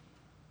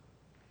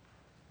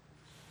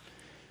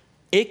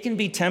 It can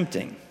be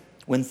tempting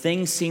when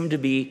things seem to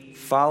be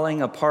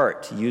falling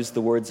apart, to use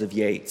the words of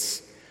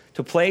Yeats,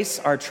 to place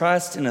our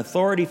trust in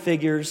authority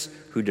figures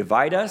who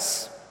divide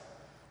us,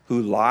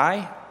 who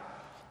lie,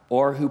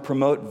 or who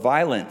promote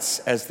violence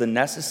as the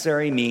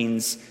necessary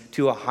means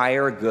to a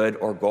higher good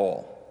or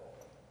goal.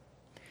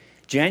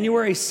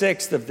 January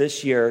 6th of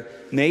this year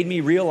made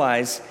me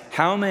realize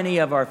how many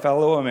of our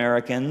fellow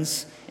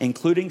Americans,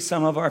 including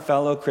some of our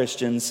fellow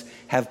Christians,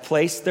 have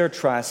placed their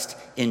trust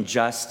in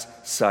just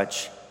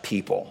such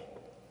people.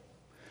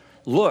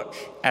 Look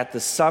at the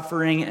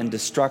suffering and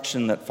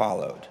destruction that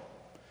followed.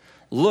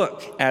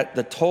 Look at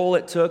the toll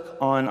it took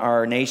on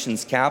our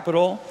nation's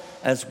capital,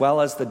 as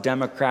well as the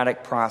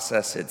democratic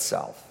process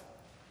itself.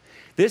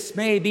 This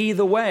may be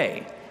the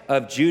way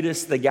of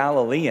Judas the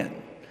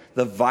Galilean,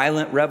 the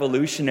violent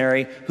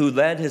revolutionary who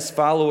led his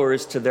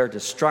followers to their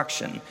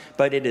destruction,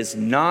 but it is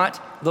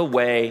not the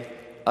way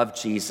of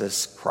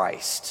Jesus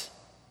Christ.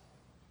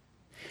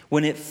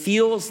 When it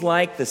feels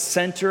like the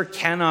center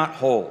cannot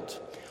hold,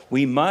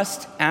 we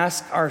must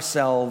ask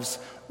ourselves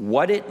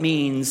what it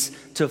means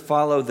to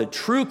follow the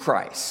true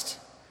Christ,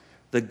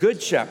 the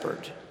Good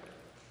Shepherd.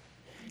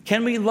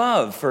 Can we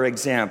love, for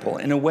example,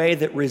 in a way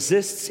that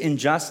resists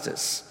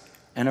injustice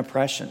and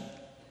oppression?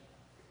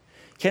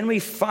 Can we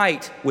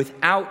fight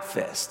without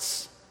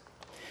fists?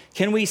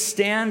 Can we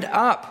stand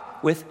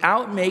up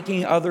without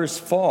making others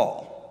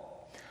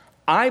fall?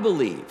 I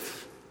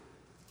believe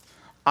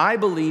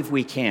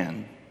we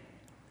can,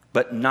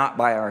 but not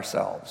by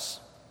ourselves.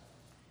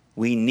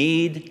 We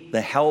need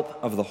the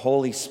help of the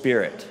Holy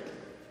Spirit.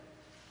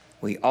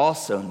 We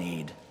also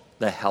need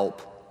the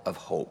help of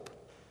hope.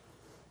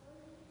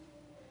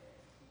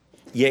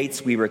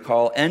 Yeats, we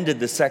recall, ended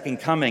the second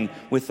coming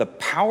with the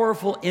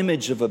powerful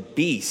image of a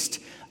beast,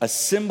 a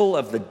symbol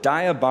of the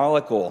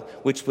diabolical,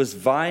 which was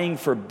vying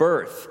for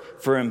birth,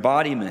 for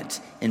embodiment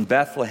in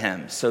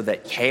Bethlehem so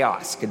that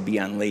chaos could be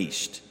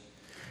unleashed.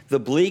 The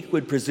bleak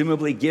would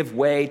presumably give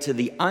way to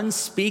the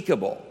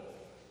unspeakable.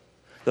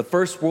 The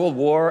First World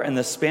War and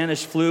the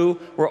Spanish flu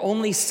were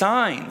only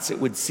signs, it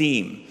would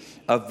seem,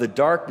 of the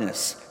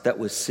darkness that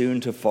was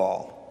soon to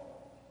fall.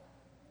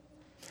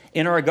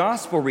 In our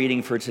gospel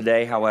reading for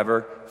today,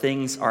 however,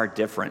 things are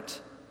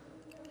different.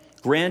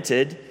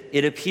 Granted,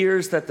 it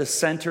appears that the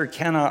center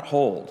cannot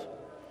hold.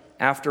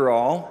 After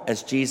all,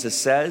 as Jesus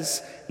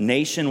says,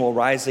 nation will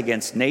rise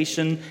against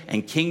nation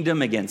and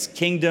kingdom against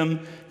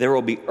kingdom. There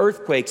will be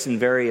earthquakes in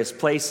various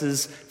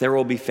places. There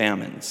will be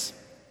famines.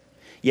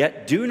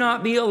 Yet do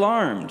not be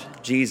alarmed,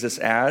 Jesus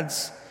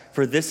adds,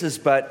 for this is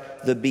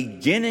but the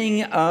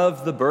beginning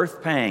of the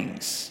birth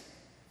pangs.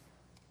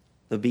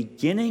 The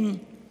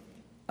beginning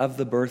of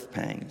the birth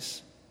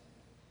pangs.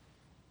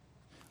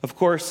 Of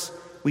course,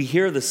 we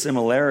hear the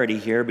similarity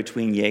here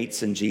between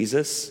Yeats and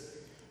Jesus.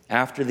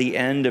 After the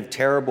end of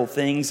terrible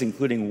things,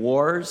 including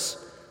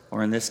wars,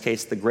 or in this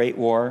case, the Great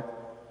War,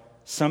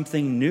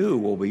 something new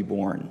will be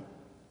born.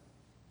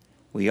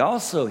 We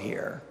also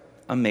hear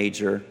a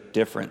major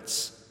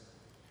difference.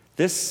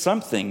 This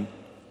something,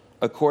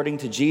 according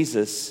to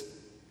Jesus,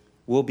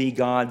 will be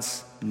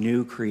God's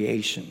new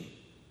creation.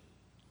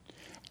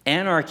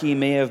 Anarchy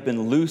may have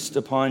been loosed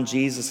upon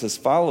Jesus'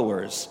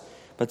 followers,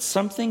 but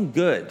something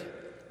good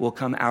will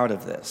come out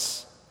of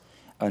this.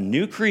 A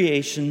new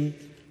creation,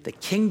 the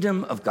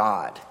kingdom of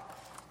God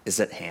is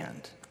at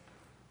hand.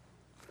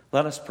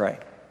 Let us pray.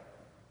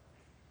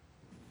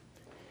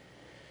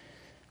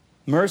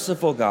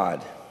 Merciful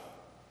God,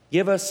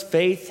 give us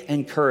faith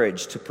and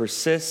courage to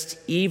persist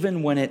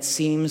even when it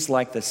seems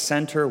like the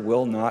center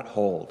will not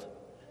hold.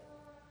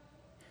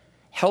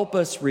 Help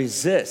us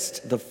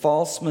resist the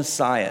false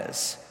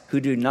messiahs who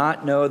do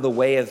not know the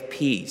way of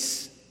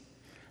peace,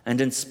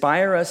 and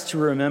inspire us to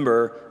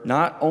remember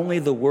not only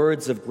the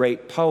words of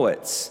great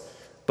poets,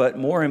 but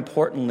more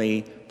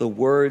importantly, the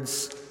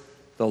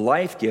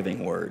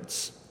life-giving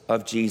words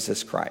of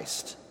Jesus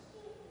Christ.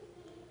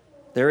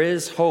 There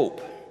is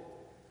hope.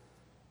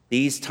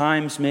 These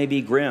times may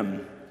be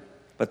grim,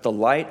 but the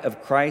light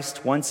of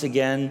Christ once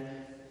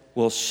again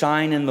will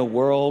shine in the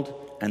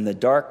world, and the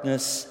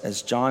darkness,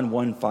 as John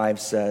 1:5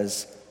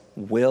 says,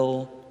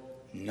 will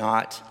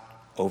not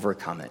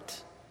overcome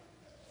it.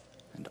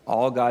 And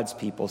all God's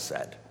people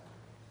said,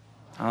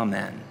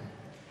 Amen.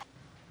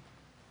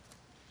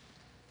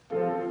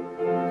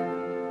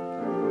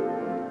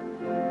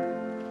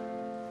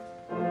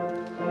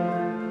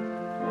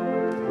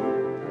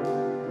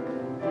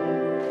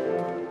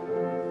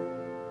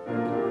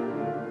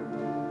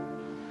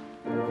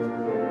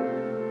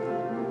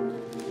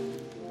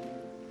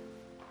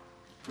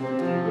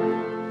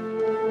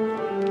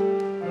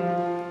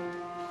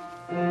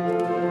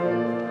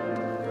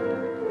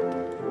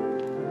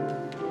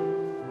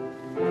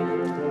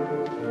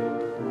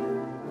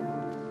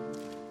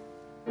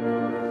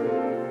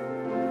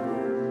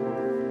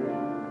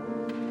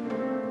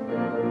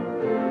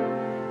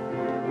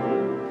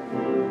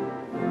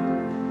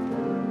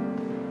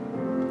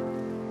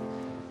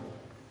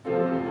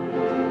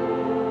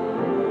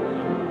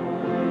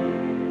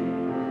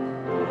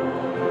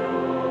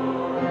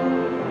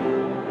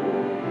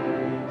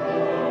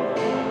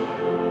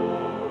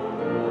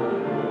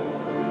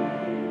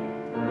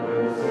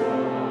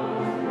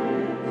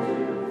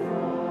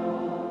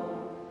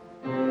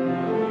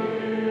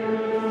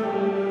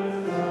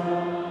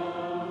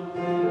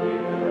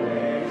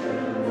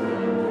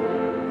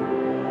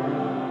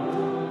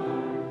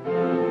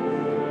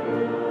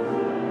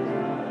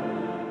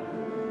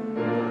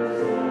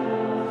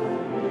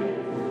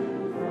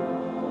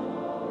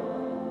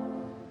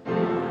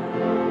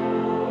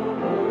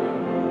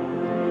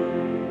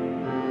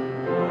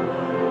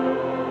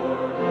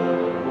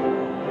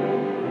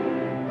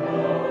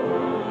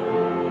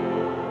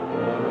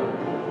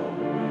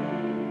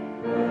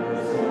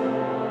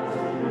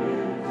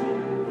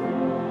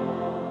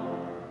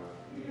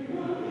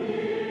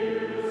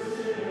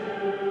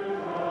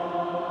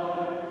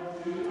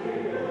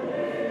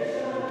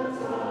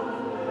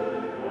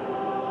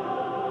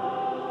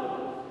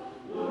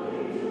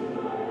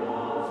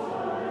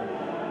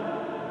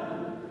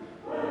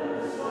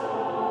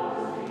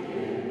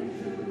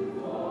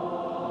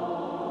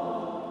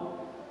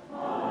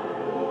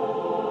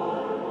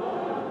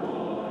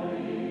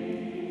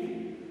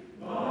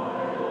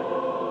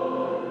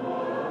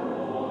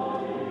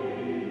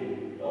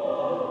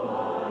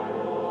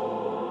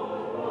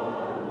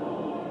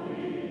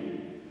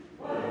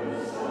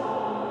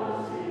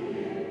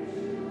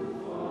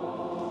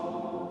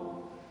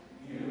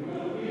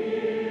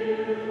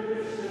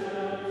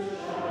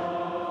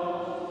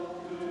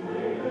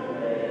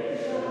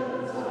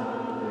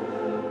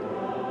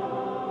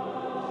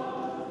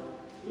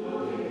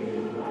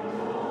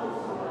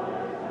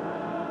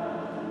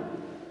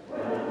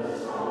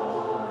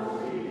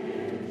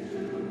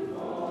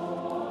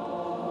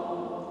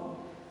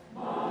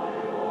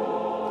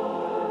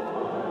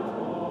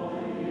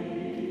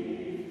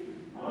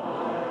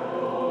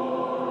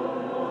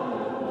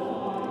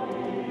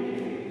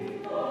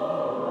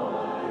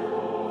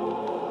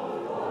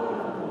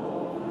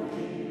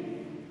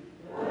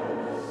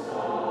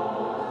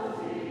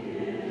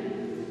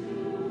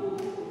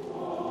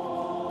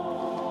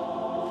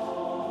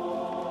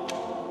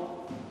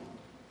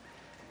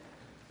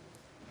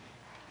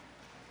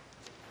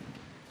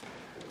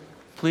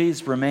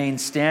 Please remain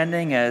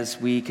standing as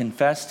we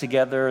confess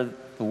together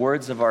the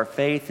words of our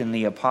faith in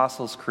the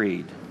Apostles'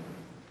 Creed.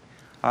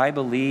 I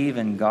believe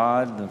in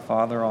God, the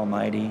Father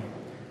Almighty,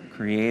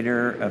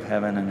 creator of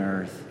heaven and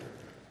earth.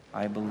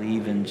 I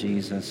believe in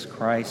Jesus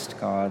Christ,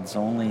 God's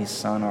only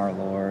Son, our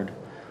Lord,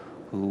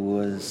 who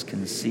was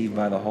conceived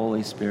by the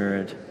Holy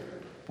Spirit,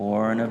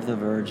 born of the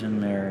Virgin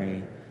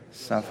Mary,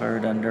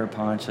 suffered under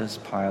Pontius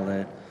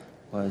Pilate,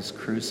 was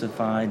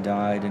crucified,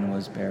 died, and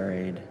was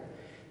buried.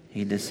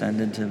 He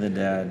descended to the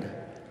dead.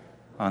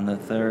 On the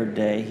third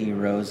day he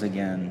rose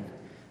again.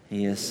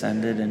 He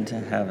ascended into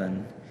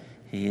heaven.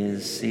 He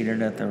is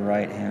seated at the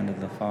right hand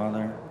of the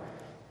Father,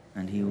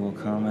 and he will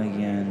come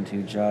again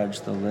to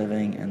judge the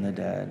living and the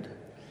dead.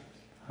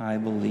 I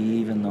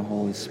believe in the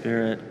Holy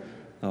Spirit,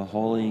 the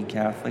Holy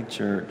Catholic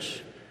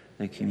Church,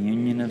 the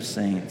communion of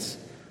saints,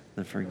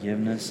 the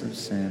forgiveness of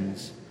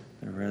sins,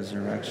 the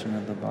resurrection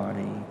of the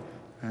body,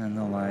 and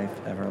the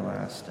life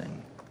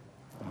everlasting.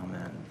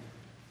 Amen.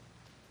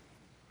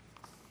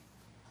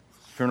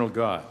 Eternal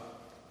God,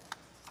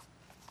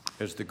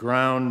 as the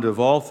ground of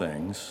all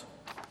things,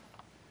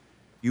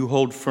 you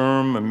hold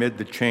firm amid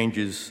the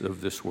changes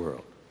of this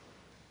world.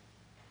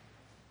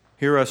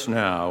 Hear us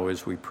now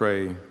as we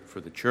pray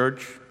for the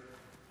church,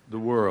 the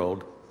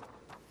world,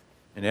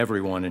 and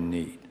everyone in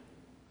need.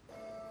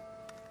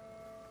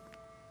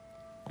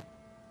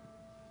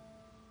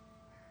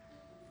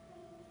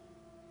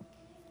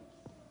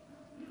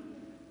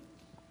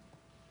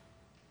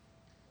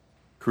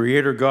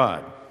 Creator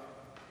God,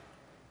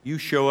 you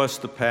show us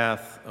the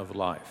path of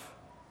life.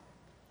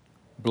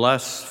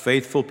 Bless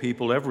faithful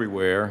people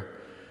everywhere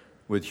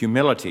with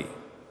humility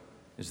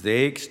as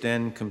they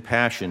extend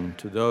compassion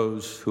to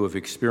those who have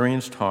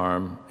experienced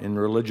harm in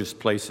religious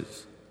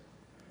places.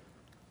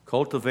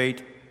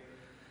 Cultivate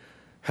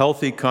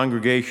healthy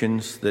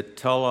congregations that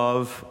tell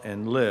of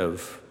and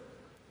live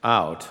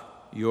out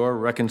your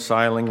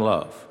reconciling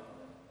love.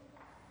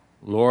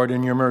 Lord,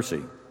 in your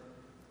mercy,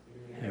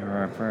 Hear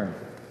our prayer.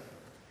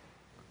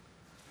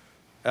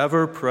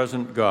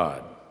 Ever-present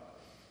God,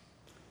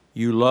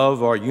 you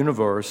love our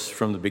universe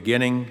from the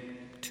beginning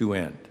to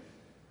end.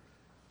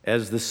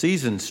 As the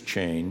seasons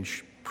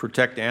change,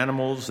 protect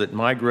animals that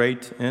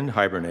migrate and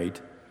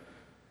hibernate.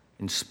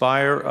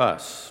 Inspire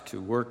us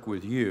to work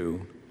with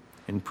you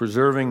in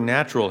preserving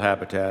natural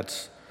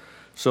habitats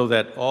so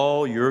that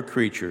all your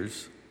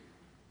creatures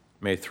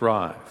may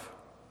thrive.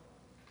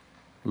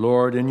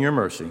 Lord, in your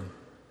mercy,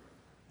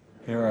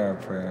 Hear our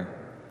prayer.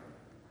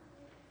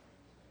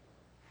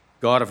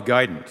 God of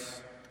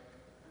guidance,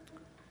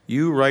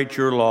 you write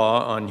your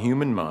law on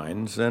human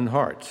minds and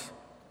hearts.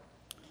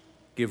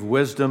 Give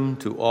wisdom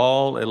to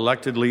all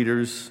elected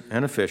leaders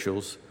and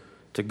officials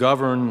to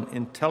govern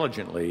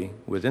intelligently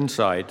with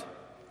insight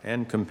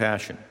and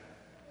compassion.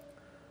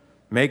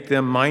 Make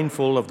them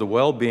mindful of the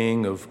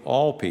well-being of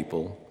all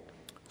people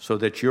so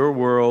that your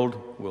world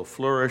will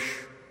flourish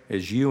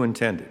as you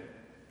intended.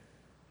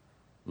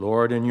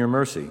 Lord, in your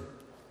mercy,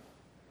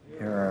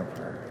 Hear our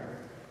prayer.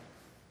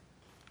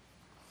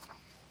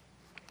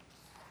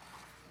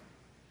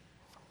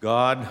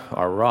 God,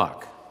 our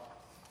rock,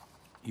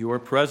 you are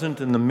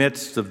present in the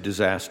midst of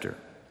disaster.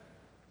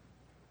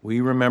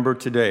 We remember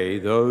today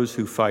those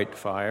who fight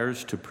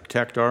fires to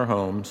protect our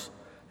homes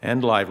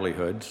and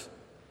livelihoods,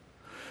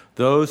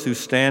 those who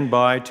stand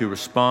by to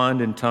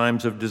respond in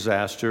times of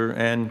disaster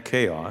and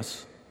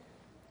chaos,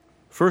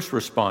 first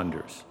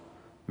responders,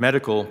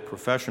 medical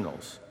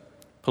professionals,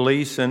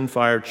 police and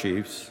fire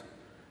chiefs,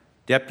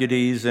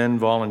 deputies and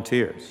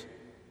volunteers.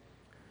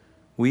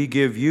 We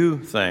give you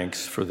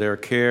thanks for their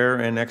care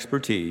and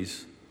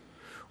expertise.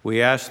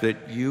 We ask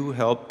that you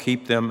help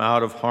keep them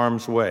out of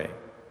harm's way,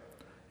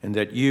 and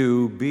that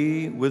you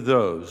be with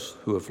those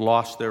who have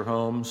lost their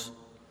homes,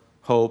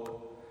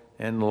 hope,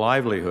 and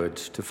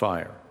livelihoods to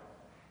fire.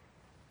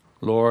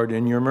 Lord,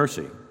 in your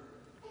mercy,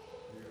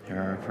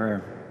 Hear our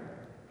prayer.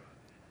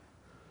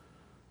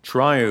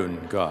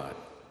 Triune God,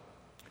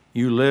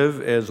 you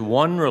live as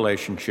one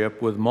relationship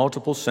with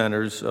multiple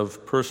centers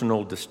of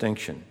personal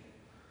distinction.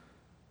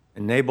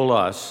 Enable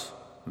us,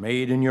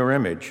 made in your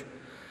image,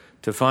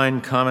 to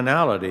find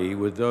commonality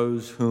with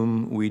those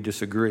whom we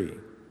disagree.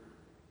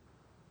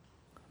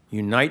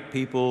 Unite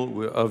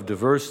people of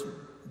diverse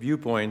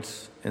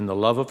viewpoints in the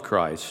love of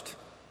Christ.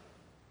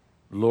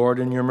 Lord,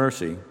 in your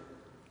mercy,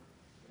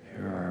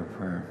 Hear our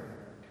prayer.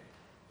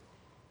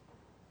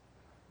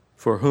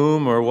 For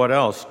whom or what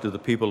else do the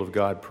people of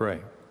God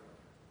pray?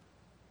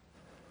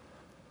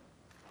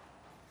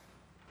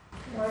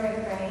 Lord, I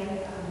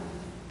pray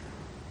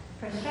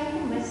for strength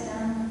and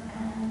wisdom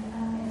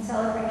and in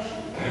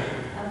celebration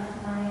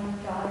of my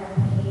daughter,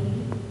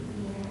 Katie,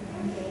 being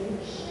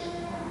engaged,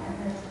 and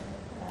her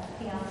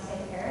fiance,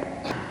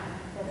 Eric,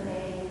 that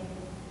they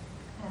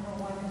have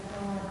a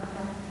wonderful and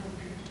fun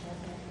future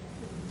together.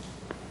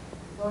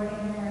 Lord,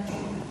 in your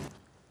mercy.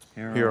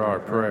 Hear our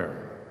prayer.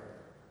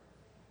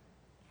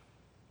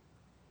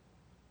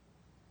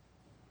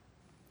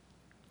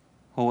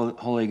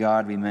 Holy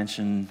God, we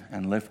mention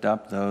and lift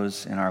up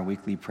those in our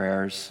weekly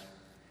prayers,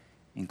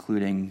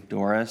 including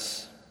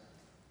Doris,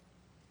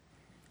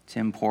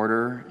 Tim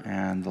Porter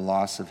and the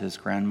loss of his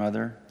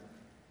grandmother,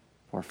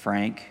 for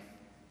Frank,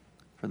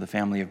 for the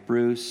family of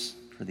Bruce,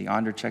 for the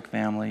Ondercheck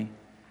family,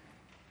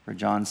 for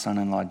John's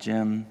son-in-law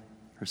Jim,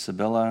 for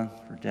Sibylla,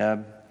 for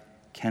Deb,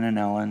 Ken and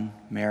Ellen,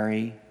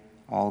 Mary,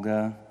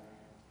 Olga,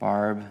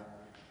 Barb,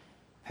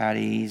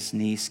 Patty's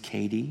niece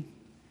Katie,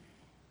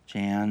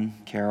 Jan,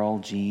 Carol,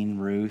 Jean,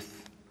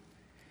 Ruth,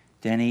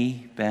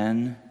 Denny,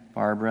 Ben,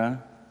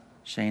 Barbara,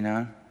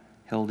 Shayna,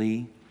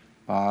 Hildy,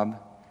 Bob,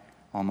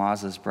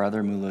 Almaza's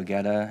brother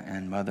Mulugeta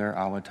and mother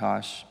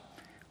Awatosh.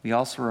 We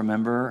also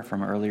remember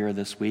from earlier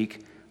this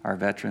week our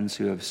veterans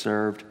who have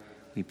served.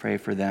 We pray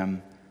for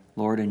them.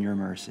 Lord, in your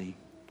mercy.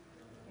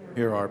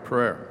 Hear our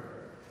prayer.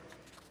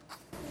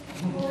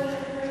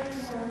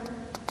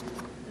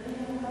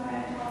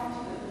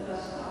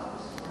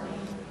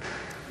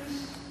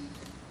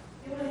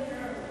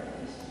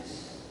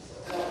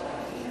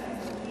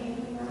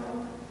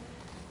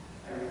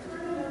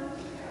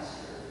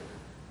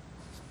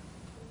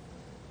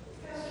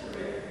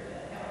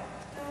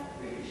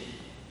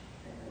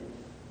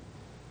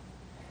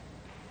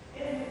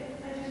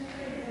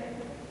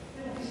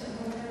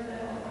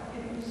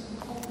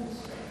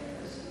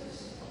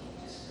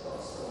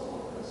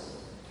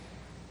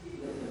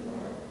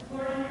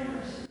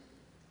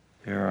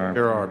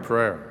 Hear our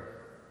prayer.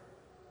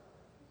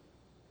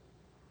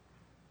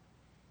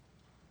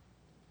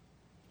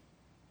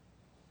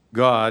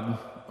 God,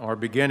 our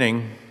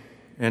beginning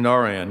and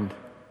our end,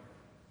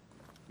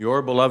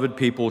 your beloved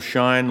people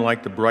shine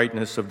like the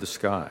brightness of the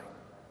sky.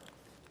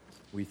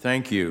 We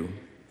thank you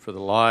for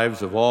the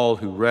lives of all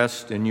who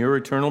rest in your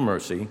eternal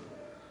mercy,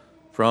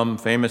 from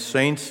famous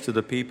saints to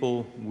the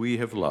people we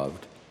have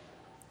loved.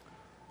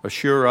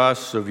 Assure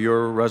us of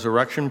your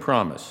resurrection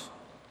promise.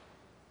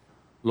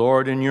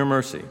 Lord, in your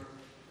mercy.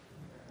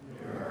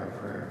 Hear our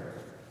prayer.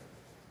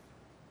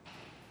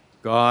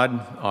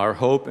 God, our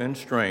hope and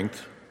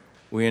strength,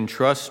 we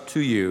entrust to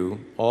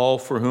you all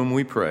for whom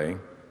we pray.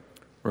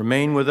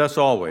 Remain with us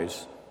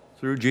always,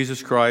 through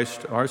Jesus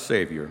Christ, our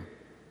Savior.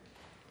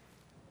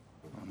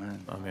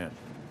 Amen. Amen.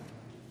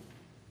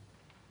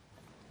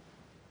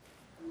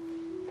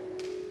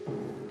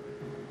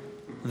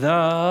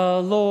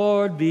 The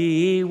Lord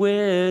be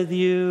with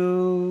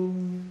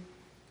you.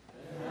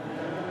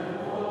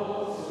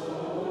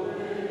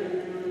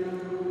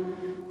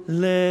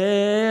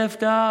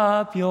 Lift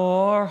up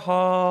your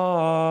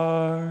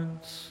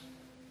hearts.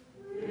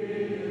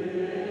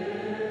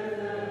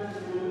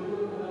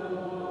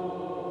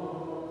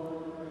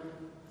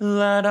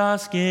 Let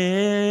us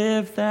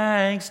give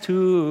thanks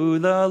to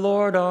the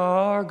Lord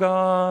our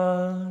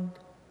God.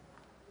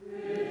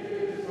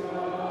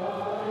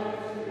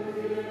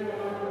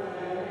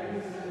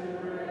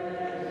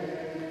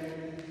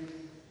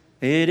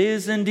 It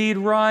is indeed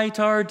right,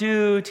 our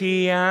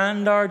duty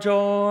and our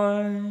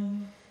joy,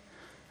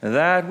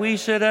 that we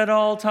should at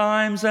all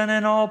times and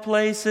in all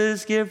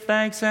places give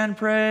thanks and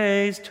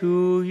praise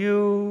to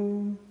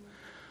you,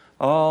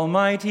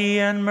 Almighty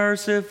and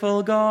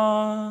merciful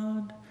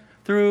God,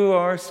 through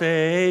our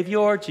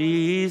Savior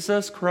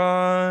Jesus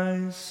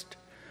Christ,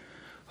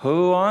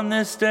 who on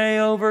this day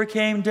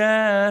overcame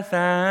death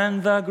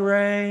and the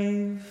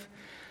grave,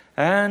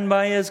 and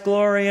by his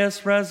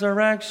glorious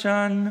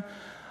resurrection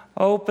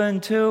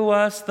opened to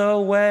us the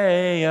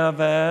way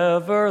of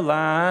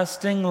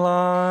everlasting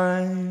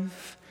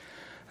life.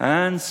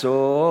 And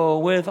so,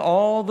 with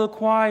all the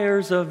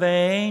choirs of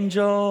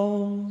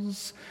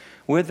angels,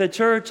 with the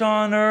church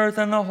on earth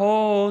and the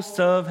hosts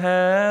of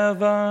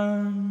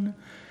heaven,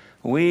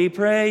 we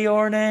pray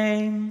your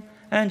name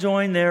and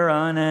join their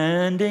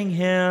unending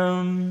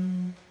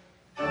hymn.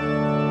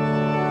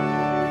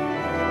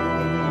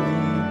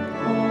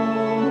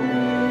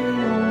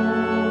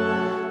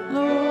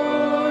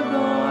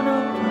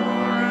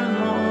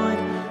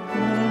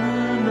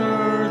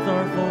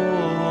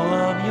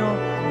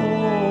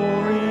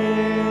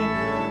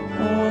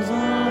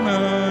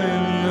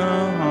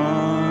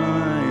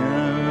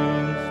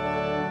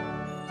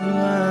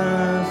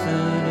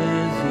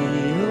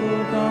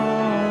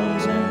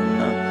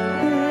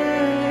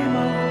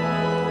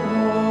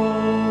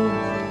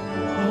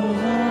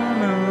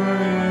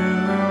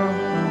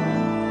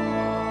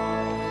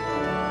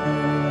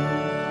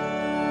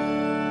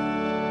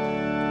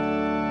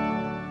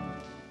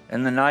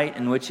 In the night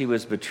in which he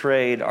was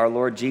betrayed, our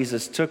Lord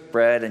Jesus took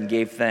bread and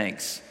gave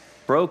thanks,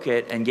 broke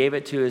it and gave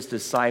it to his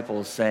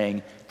disciples,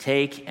 saying,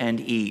 "Take and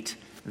eat.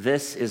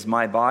 This is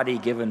my body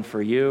given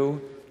for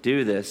you.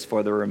 Do this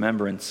for the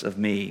remembrance of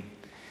me."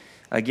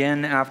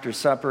 Again, after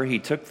supper, he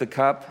took the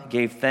cup,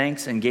 gave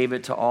thanks, and gave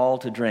it to all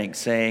to drink,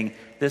 saying,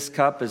 "This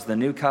cup is the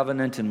new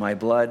covenant in my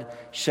blood,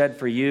 shed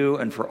for you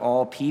and for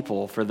all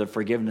people for the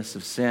forgiveness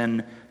of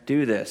sin.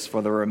 Do this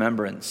for the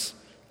remembrance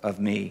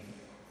of me."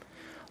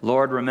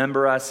 Lord,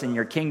 remember us in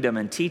your kingdom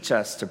and teach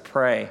us to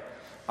pray.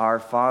 Our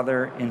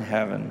Father in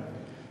heaven,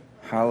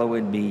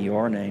 hallowed be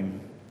your name.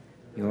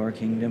 Your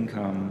kingdom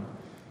come,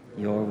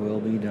 your will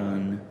be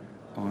done,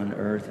 on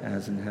earth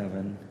as in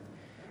heaven.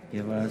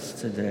 Give us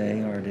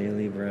today our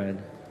daily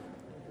bread.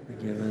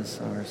 Forgive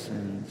us our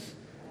sins,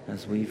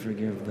 as we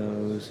forgive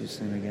those who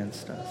sin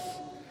against us.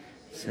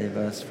 Save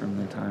us from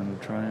the time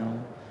of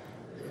trial,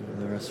 and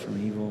deliver us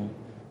from evil.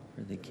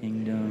 For the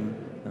kingdom,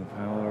 the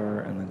power,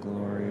 and the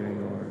glory are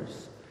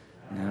yours,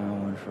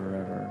 now and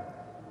forever.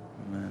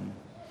 Amen.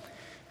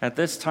 At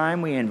this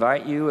time, we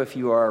invite you, if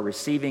you are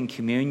receiving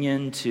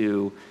communion,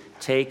 to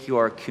take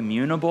your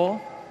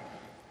communable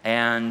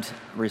and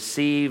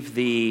receive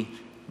the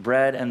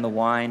bread and the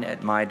wine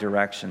at my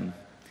direction.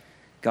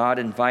 God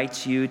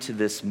invites you to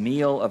this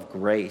meal of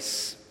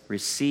grace.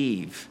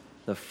 Receive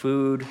the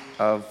food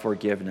of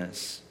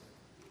forgiveness.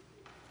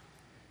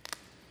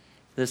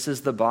 This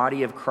is the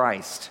body of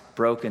Christ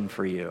broken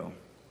for you.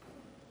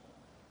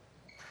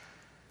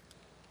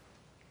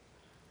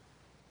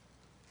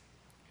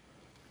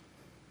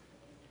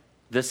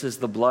 This is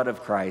the blood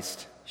of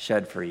Christ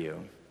shed for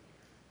you.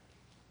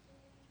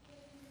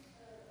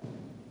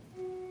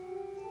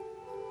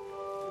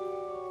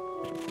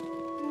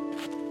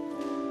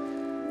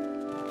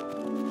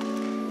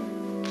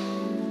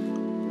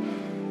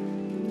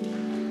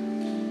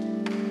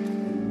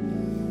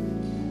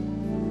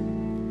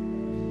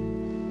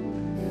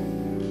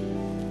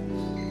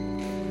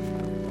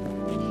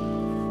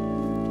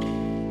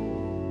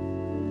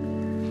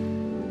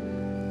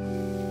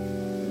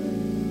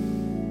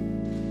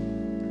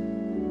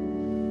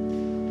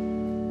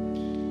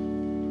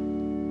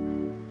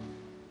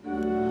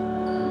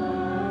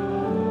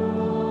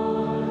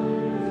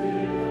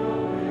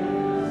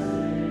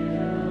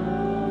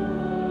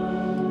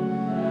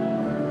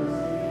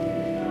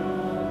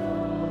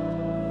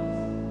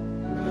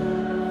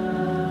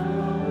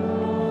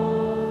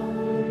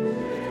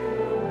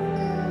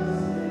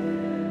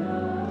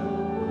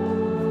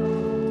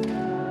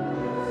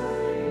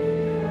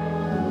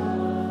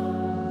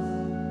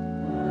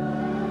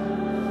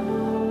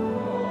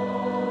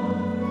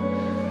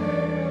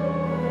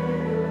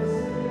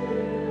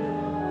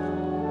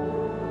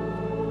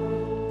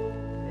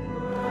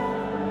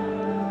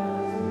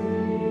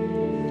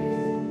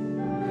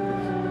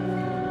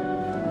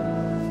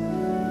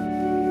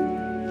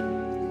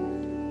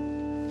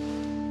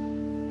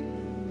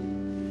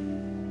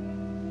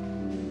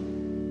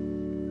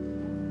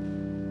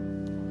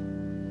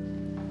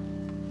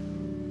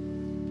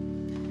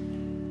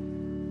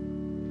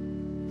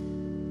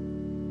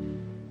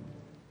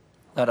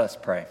 Let us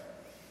pray.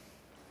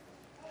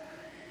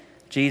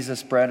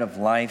 Jesus, bread of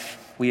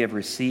life, we have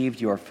received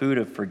your food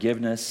of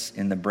forgiveness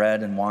in the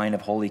bread and wine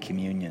of Holy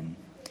Communion.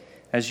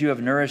 As you have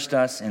nourished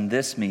us in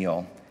this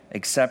meal,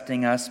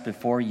 accepting us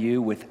before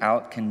you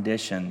without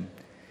condition,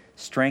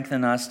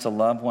 strengthen us to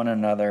love one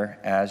another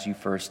as you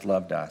first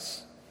loved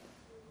us.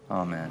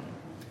 Amen.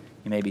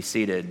 You may be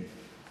seated.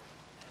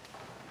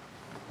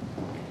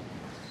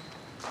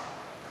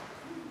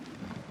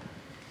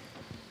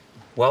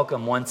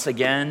 Welcome once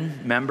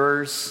again,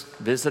 members,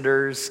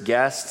 visitors,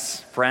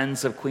 guests,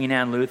 friends of Queen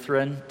Anne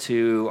Lutheran,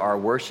 to our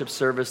worship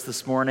service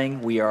this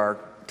morning. We are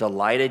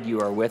delighted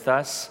you are with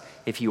us.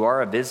 If you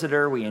are a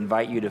visitor, we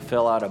invite you to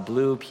fill out a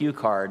blue pew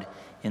card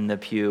in the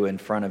pew in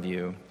front of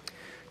you.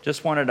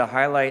 Just wanted to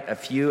highlight a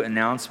few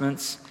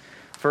announcements.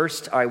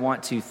 First, I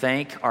want to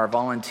thank our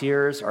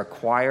volunteers, our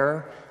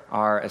choir,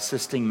 our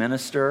assisting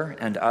minister,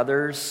 and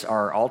others,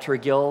 our altar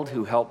guild,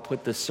 who helped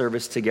put this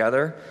service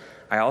together.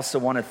 I also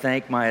want to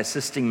thank my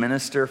assisting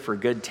minister for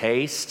good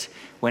taste.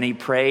 When he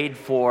prayed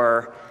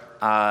for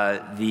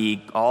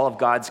all of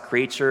God's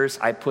creatures,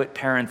 I put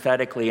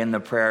parenthetically in the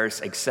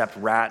prayers, except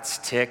rats,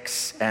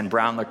 ticks, and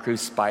brown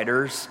lacrosse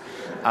spiders.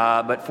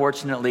 But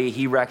fortunately,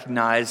 he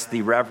recognized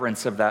the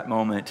reverence of that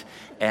moment,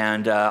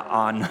 and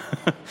on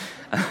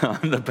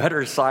the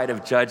better side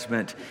of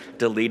judgment,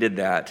 deleted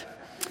that.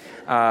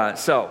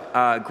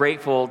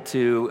 Grateful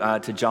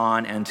to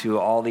John and to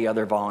all the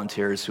other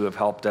volunteers who have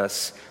helped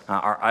us,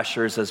 our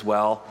ushers as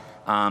well,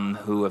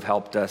 who have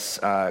helped us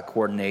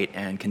coordinate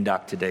and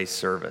conduct today's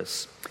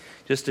service.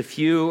 Just a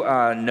few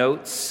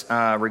notes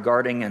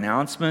regarding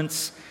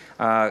announcements.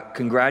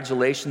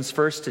 Congratulations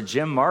first to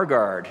Jim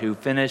Margard, who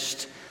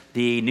finished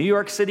the New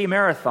York City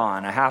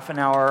Marathon, a half an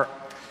hour.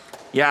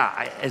 Yeah,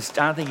 I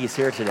don't think he's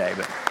here today,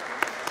 but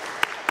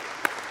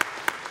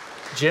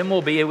Jim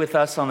will be with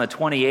us on the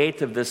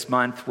 28th of this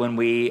month when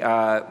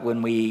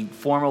we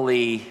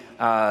formally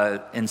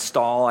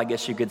install, I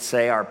guess you could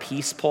say, our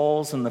peace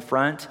poles in the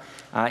front.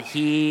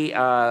 He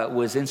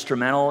was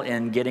instrumental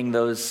in getting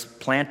those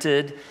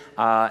planted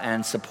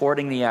and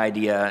supporting the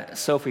idea.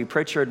 Sophie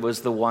Pritchard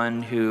was the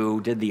one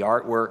who did the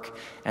artwork,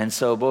 and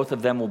so both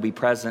of them will be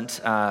present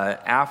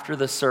after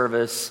the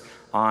service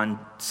on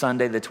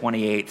Sunday the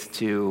 28th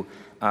to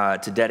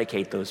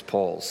dedicate those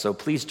poles. So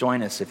please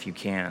join us if you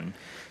can.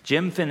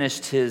 Jim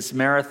finished his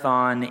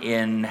marathon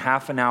in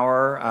half an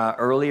hour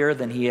earlier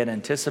than he had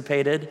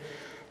anticipated,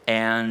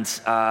 and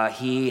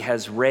he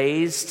has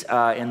raised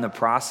in the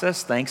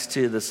process, thanks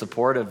to the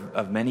support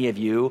of many of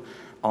you,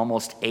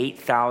 almost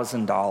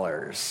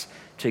 $8,000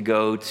 to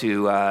go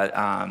to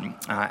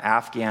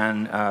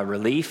Afghan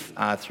relief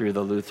through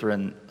the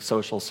Lutheran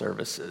Social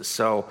Services.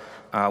 So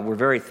we're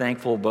very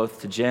thankful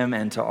both to Jim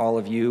and to all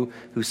of you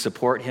who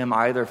support him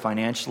either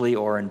financially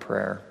or in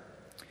prayer.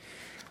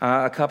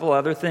 A couple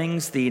other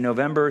things. The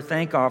November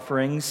thank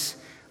offerings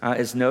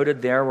is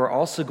noted there. We're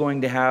also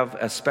going to have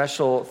a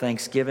special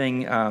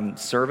Thanksgiving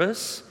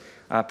service.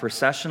 A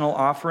processional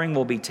offering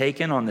will be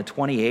taken on the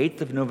 28th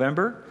of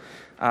November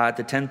at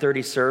the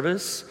 10:30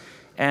 service.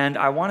 And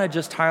I want to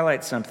just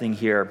highlight something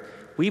here.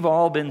 We've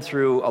all been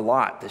through a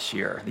lot this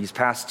year, these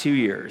past 2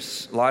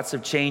 years. Lots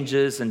of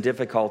changes and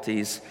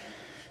difficulties.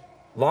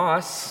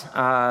 Loss,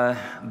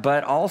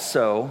 but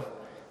also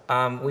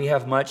we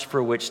have much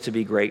for which to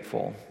be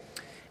grateful.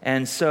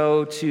 And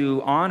so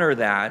to honor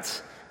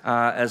that,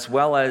 as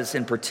well as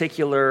in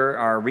particular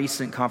our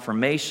recent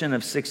confirmation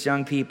of 6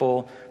 young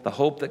people, the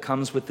hope that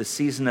comes with the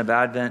season of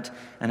Advent,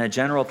 and a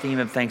general theme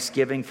of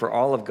thanksgiving for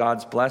all of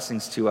God's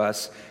blessings to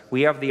us,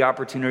 we have the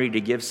opportunity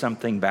to give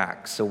something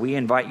back. So we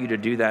invite you to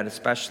do that,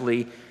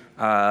 especially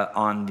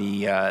on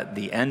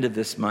the end of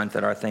this month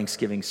at our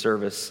Thanksgiving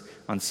service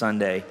on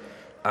Sunday,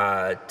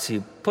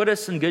 to put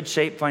us in good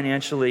shape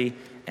financially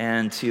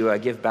and to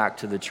give back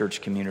to the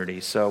church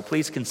community. So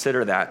please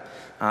consider that.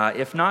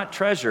 If not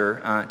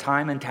treasure,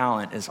 time and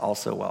talent is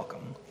also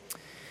welcome.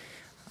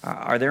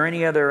 Are there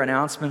any other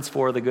announcements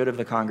for the good of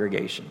the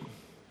congregation?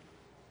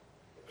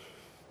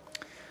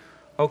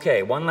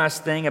 Okay, one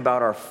last thing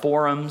about our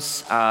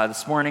forums.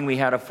 This morning we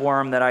had a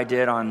forum that I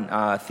did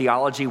on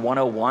Theology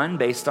 101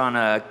 based on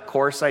a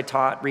course I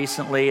taught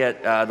recently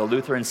at the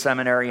Lutheran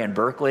Seminary in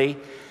Berkeley.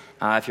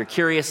 If you're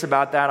curious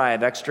about that, I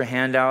have extra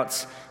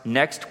handouts.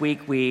 Next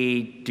week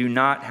we do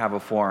not have a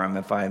forum,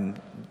 if I'm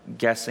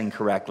guessing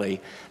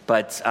correctly,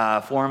 but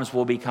forums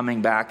will be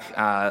coming back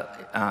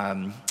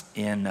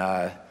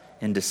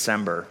in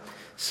December.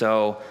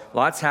 So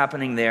lots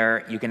happening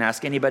there. You can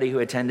ask anybody who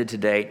attended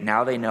today.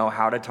 Now they know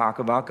how to talk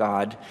about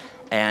God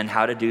and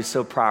how to do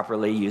so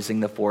properly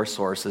using the 4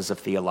 sources of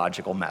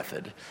theological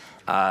method.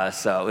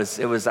 So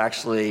it was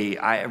actually,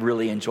 I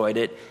really enjoyed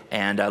it,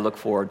 and I look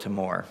forward to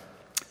more.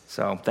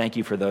 So thank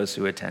you for those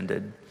who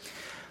attended.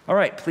 All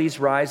right, please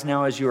rise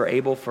now as you are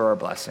able for our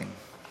blessing.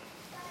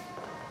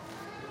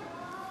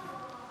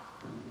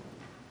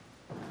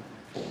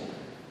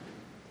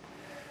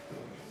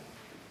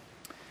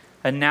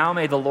 And now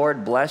may the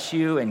Lord bless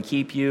you and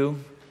keep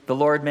you. The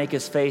Lord make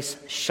his face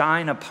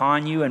shine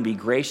upon you and be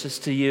gracious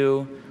to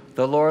you.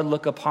 The Lord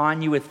look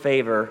upon you with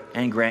favor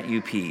and grant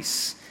you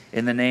peace.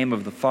 In the name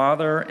of the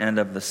Father, and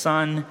of the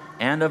Son,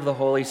 and of the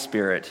Holy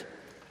Spirit.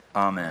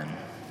 Amen.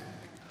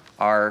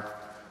 Our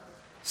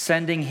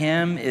sending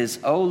hymn is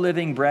O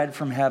Living Bread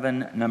from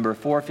Heaven, number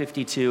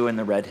 452 in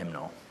the red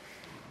hymnal.